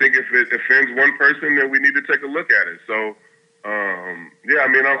 And I think if it offends one person, then we need to take a look at it. So, I'm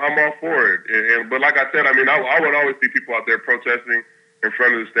all for it. But like I said, I would always see people out there protesting in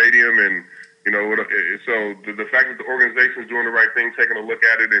front of the stadium. And, so the fact that the organization is doing the right thing, taking a look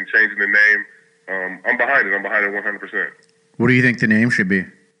at it and changing the name, I'm behind it. I'm behind it 100%. What do you think the name should be?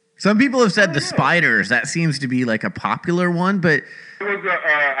 Some people have said the Spiders. That seems to be like a popular one, but it was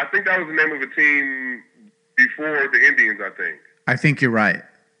I think that was the name of a team before the Indians, I think. I think you're right.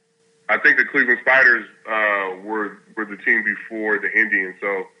 I think the Cleveland Spiders were the team before the Indians,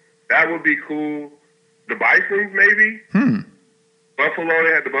 so that would be cool. The Bisons, maybe. Buffalo,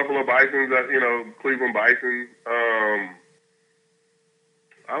 they had the Buffalo Bisons. Cleveland Bisons.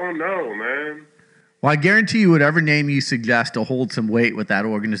 I don't know, man. Well, I guarantee you, whatever name you suggest will hold some weight with that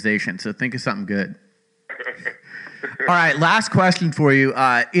organization. So think of something good. All right, last question for you.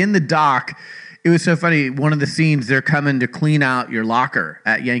 In the doc. It was so funny. One of the scenes, they're coming to clean out your locker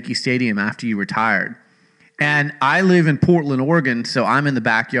at Yankee Stadium after you retired. And I live in Portland, Oregon, so I'm in the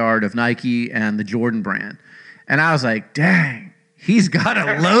backyard of Nike and the Jordan brand. And I was like, dang, he's got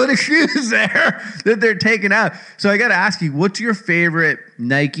a load of shoes there that they're taking out. So I got to ask you, what's your favorite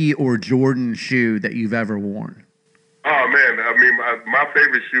Nike or Jordan shoe that you've ever worn? Oh, man. I mean, my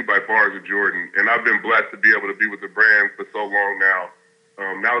favorite shoe by far is a Jordan, and I've been blessed to be able to be with the brand for so long now.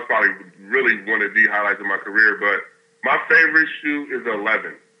 That was probably really one of the highlights of my career, but my favorite shoe is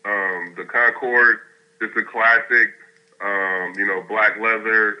 11. The Concord, just a classic, black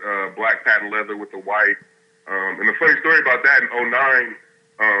leather, black patent leather with the white. And the funny story about that, in 2009,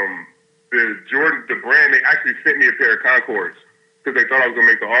 the brand, they actually sent me a pair of Concords because they thought I was going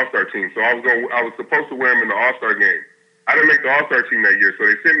to make the All-Star team. So I was supposed to wear them in the All-Star game. I didn't make the All-Star team that year, so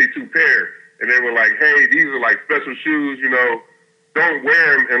they sent me 2 pair, and they were like, hey, these are like special shoes, don't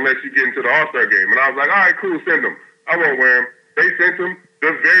wear them unless you get into the All-Star game. And I was like, all right, cool, send them. I won't wear them. They sent them.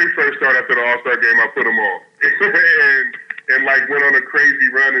 The very first start after the All-Star game, I put them on. and went on a crazy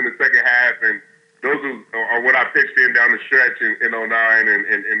run in the second half, and those are what I pitched in down the stretch in 2009 and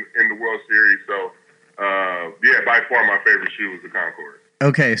in the World Series. So, by far my favorite shoe was the Concord.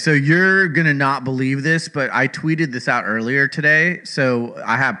 Okay, so you're going to not believe this, but I tweeted this out earlier today, so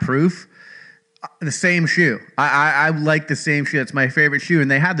I have proof. The same shoe. I like the same shoe. That's my favorite shoe.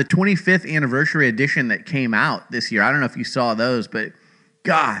 And they had the 25th anniversary edition that came out this year. I don't know if you saw those, but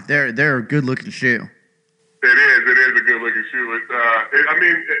God, they're a good-looking shoe. It is a good-looking shoe. And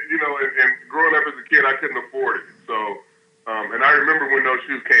growing up as a kid, I couldn't afford it. So, and I remember when those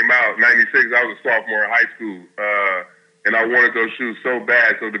shoes came out, 96, I was a sophomore in high school, and I wanted those shoes so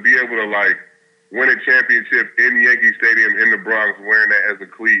bad. So to be able to, win a championship in Yankee Stadium in the Bronx wearing that as a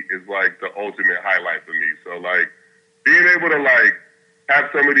cleat is, the ultimate highlight for me. So, being able to, have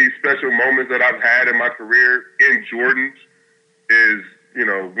some of these special moments that I've had in my career in Jordans is,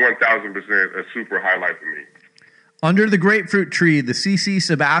 1,000% a super highlight for me. Under the Grapefruit Tree, the CC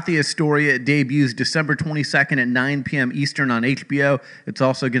Sabathia story, it debuts December 22nd at 9 p.m. Eastern on HBO. It's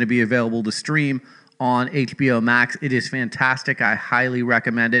also going to be available to stream on HBO Max. It is fantastic. I highly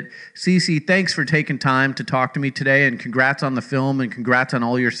recommend it. CC, thanks for taking time to talk to me today, and congrats on the film, and congrats on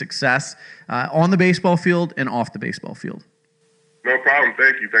all your success on the baseball field and off the baseball field. No problem.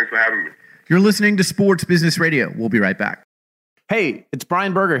 Thank you. Thanks for having me. You're listening to Sports Business Radio. We'll be right back. Hey, it's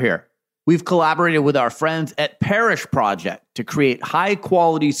Brian Berger here. We've collaborated with our friends at Parrish Project to create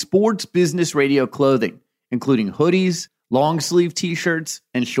high-quality sports business radio clothing, including hoodies, long-sleeve T-shirts,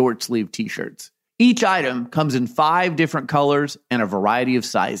 and short-sleeve T-shirts. Each item comes in 5 different colors and a variety of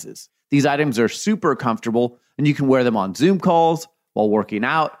sizes. These items are super comfortable, and you can wear them on Zoom calls, while working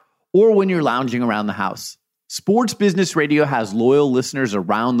out, or when you're lounging around the house. Sports Business Radio has loyal listeners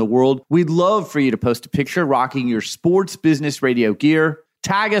around the world. We'd love for you to post a picture rocking your Sports Business Radio gear.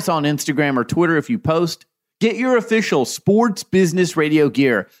 Tag us on Instagram or Twitter if you post. Get your official Sports Business Radio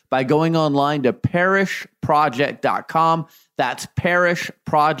gear by going online to parrishproject.com. That's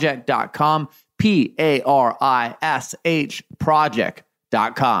parrishproject.com. PARISH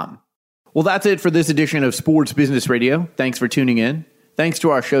project.com. Well, that's it for this edition of Sports Business Radio. Thanks for tuning in. Thanks to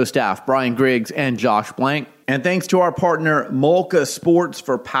our show staff, Brian Griggs and Josh Blank. And thanks to our partner, Malka Sports,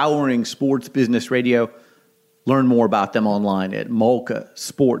 for powering Sports Business Radio. Learn more about them online at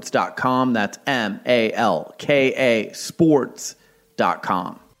malkasports.com. That's MALKA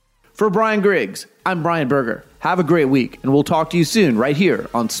sports.com. For Brian Griggs, I'm Brian Berger. Have a great week, and we'll talk to you soon right here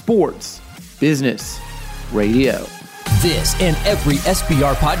on Sports Business Radio. This and every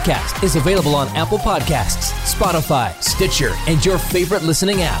SBR podcast is available on Apple Podcasts, Spotify, Stitcher, and your favorite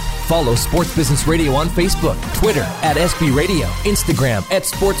listening app. Follow Sports Business Radio on Facebook, Twitter at SB Radio, Instagram at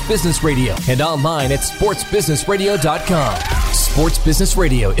Sports Business Radio, and online at sportsbusinessradio.com. Sports Business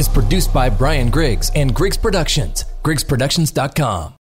Radio is produced by Brian Griggs and Griggs Productions, griggsproductions.com.